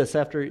said this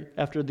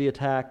after the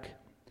attack.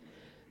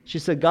 She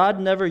said, God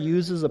never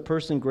uses a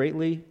person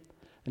greatly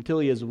until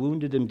he has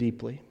wounded him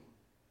deeply.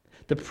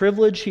 The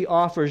privilege he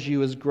offers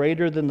you is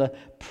greater than the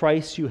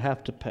price you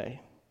have to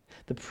pay.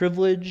 The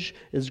privilege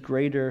is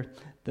greater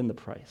than the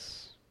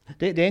price.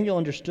 Daniel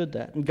understood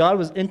that. And God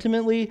was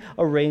intimately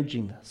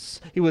arranging this.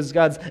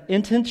 God's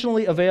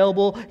intentionally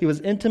available. He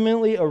was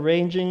intimately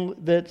arranging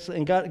this.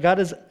 And God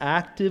is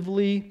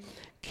actively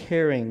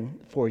caring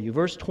for you.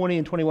 Verse 20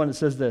 and 21, it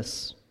says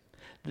this.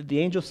 The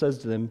angel says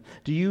to them,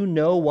 do you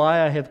know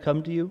why I have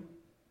come to you?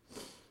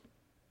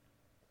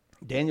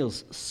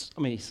 Daniel's,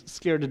 he's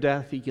scared to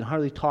death. He can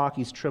hardly talk.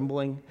 He's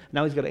trembling.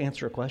 Now he's got to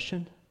answer a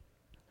question.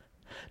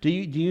 Do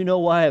you know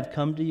why I've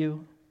come to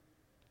you?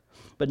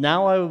 But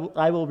now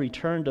I will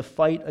return to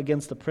fight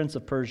against the prince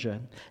of Persia.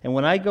 And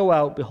when I go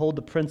out, behold,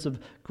 the prince of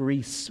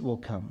Greece will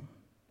come.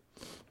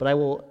 But I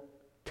will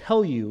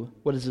tell you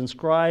what is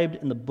inscribed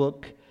in the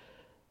book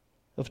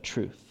of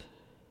truth.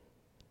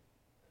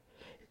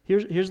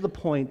 Here's the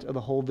point of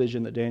the whole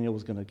vision that Daniel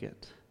was going to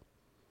get.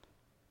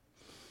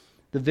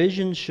 The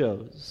vision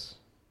shows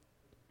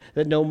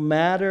that no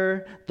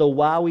matter the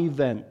wow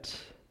event,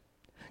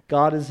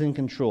 God is in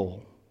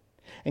control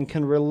and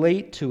can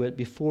relate to it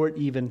before it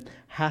even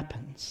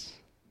happens.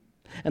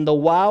 And the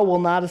wow will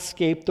not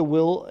escape the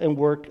will and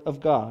work of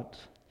God.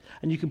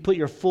 And you can put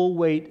your full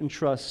weight and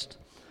trust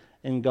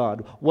in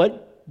God.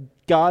 What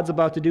God's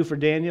about to do for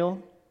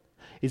Daniel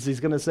is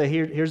he's going to say,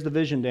 here's the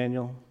vision,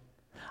 Daniel.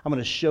 I'm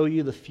going to show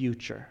you the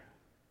future.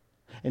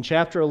 And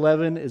chapter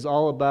 11 is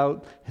all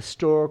about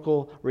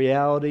historical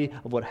reality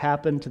of what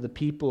happened to the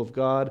people of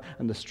God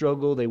and the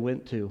struggle they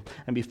went to.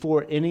 And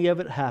before any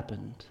of it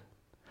happened,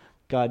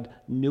 God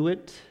knew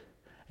it,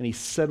 and he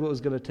said what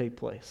was going to take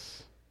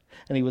place.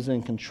 And he was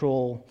in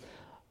control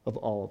of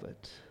all of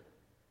it.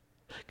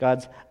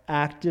 God's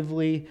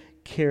actively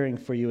caring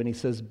for you, and he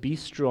says, be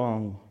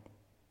strong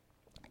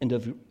and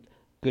of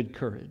good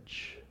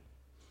courage.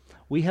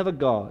 We have a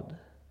God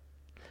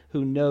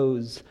who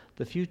knows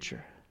the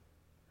future,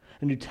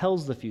 and who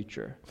tells the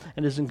future,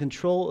 and is in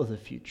control of the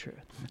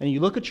future. And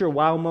you look at your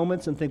wow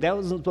moments and think, that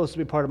wasn't supposed to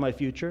be part of my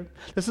future.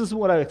 This isn't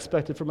what I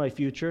expected for my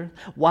future.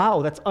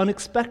 Wow, that's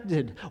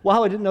unexpected.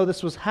 Wow, I didn't know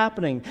this was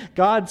happening.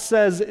 God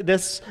says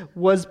this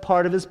was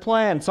part of his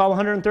plan. Psalm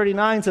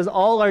 139 says,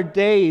 all our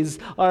days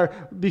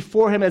are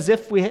before him as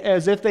if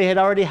they had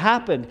already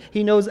happened.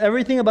 He knows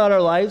everything about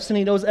our lives, and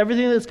he knows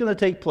everything that's going to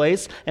take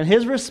place, and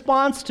his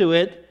response to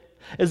it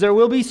is there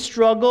will be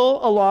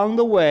struggle along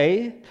the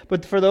way,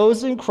 but for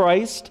those in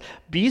Christ,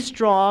 be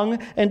strong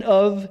and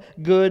of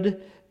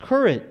good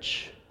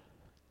courage.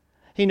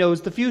 He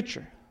knows the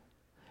future.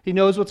 He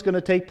knows what's going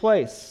to take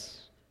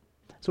place.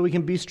 so we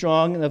can be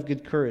strong and have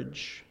good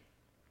courage.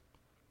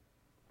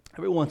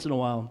 Every once in a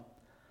while,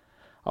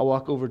 I'll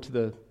walk over to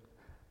the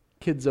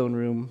kids' zone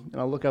room and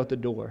I'll look out the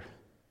door,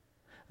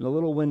 and a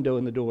little window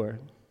in the door,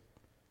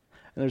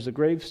 and there's a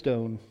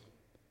gravestone,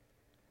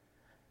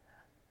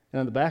 and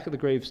on the back of the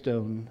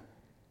gravestone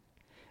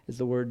is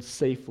the word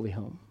 "safely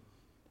home."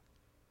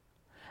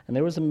 And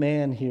there was a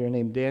man here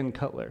named Dan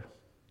Cutler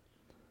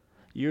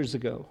years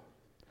ago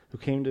who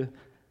came to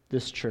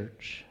this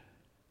church,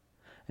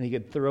 and he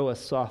could throw a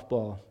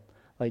softball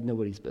like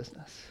nobody's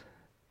business.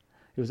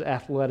 He was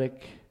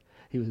athletic.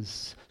 He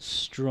was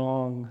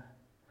strong.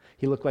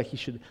 He looked like he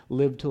should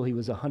live till he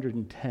was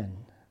 110.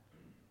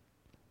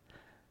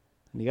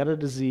 And he got a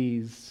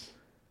disease,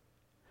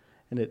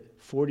 and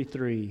at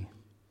 43,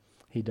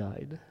 he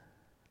died.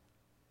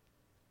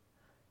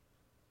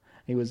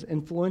 He was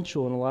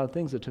influential in a lot of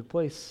things that took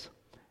place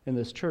in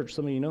this church.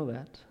 Some of you know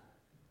that.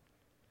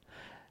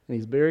 And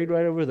he's buried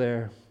right over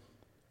there.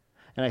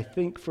 And I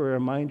think for a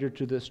reminder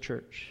to this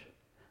church,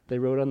 they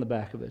wrote on the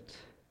back of it,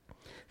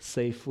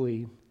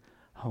 "Safely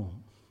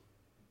home."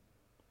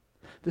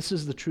 This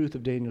is the truth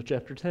of Daniel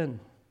chapter 10.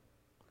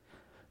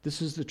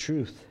 This is the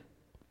truth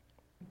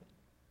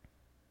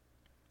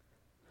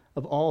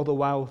of all the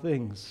wow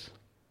things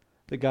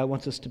that God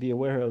wants us to be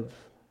aware of.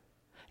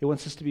 He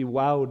wants us to be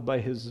wowed by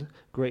his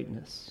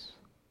greatness.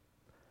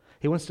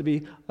 He wants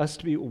us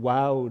to be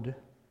wowed,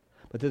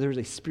 but that there's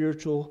a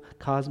spiritual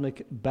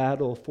cosmic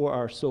battle for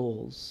our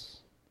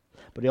souls.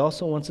 But he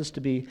also wants us to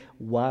be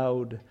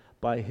wowed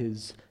by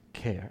his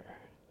care.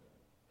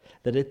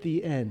 That at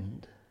the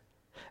end,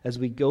 as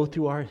we go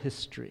through our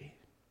history,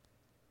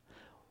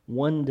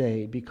 one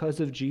day, because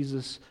of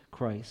Jesus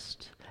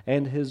Christ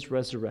and his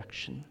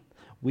resurrection,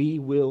 we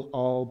will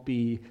all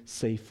be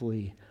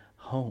safely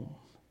home.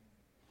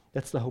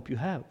 That's the hope you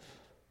have.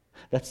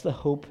 That's the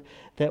hope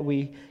that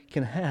we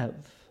can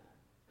have.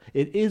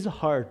 It is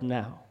hard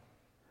now,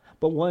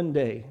 but one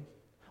day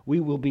we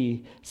will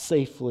be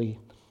safely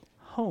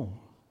home.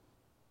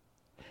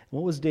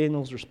 What was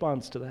Daniel's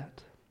response to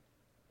that?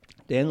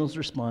 Daniel's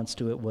response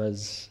to it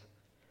was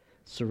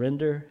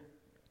surrender,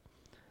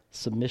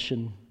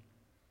 submission,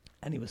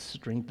 and he was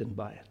strengthened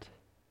by it.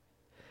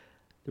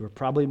 There were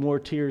probably more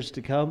tears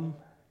to come,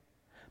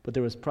 but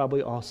there was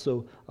probably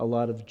also a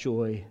lot of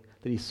joy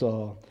that he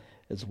saw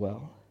as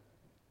well.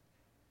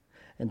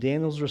 And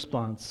Daniel's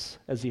response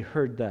as he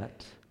heard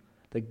that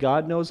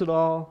God knows it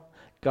all,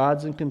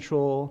 God's in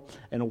control,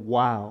 and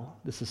wow,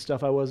 this is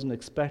stuff I wasn't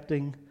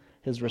expecting.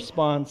 His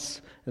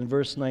response in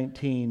verse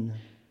 19,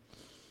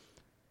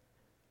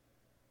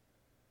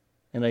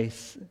 and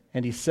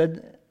he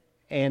said,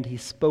 and he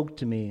spoke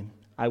to me,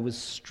 I was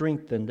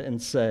strengthened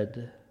and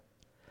said,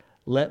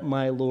 let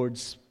my Lord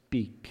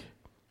speak,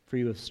 for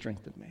you have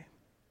strengthened me.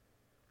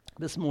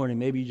 This morning,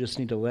 maybe you just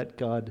need to let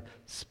God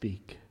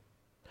speak.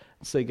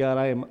 Say, God,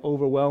 I am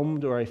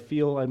overwhelmed, or I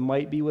feel I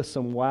might be with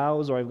some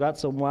wows, or I've got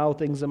some wow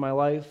things in my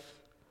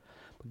life.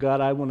 But God,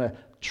 I want to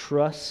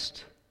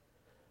trust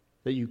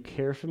that you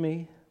care for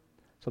me,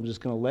 so I'm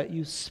just going to let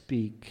you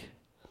speak,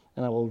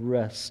 and I will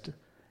rest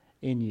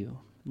in you,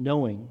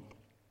 knowing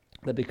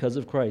that because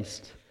of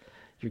Christ,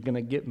 you're going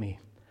to get me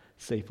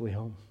safely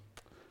home.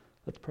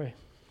 Let's pray.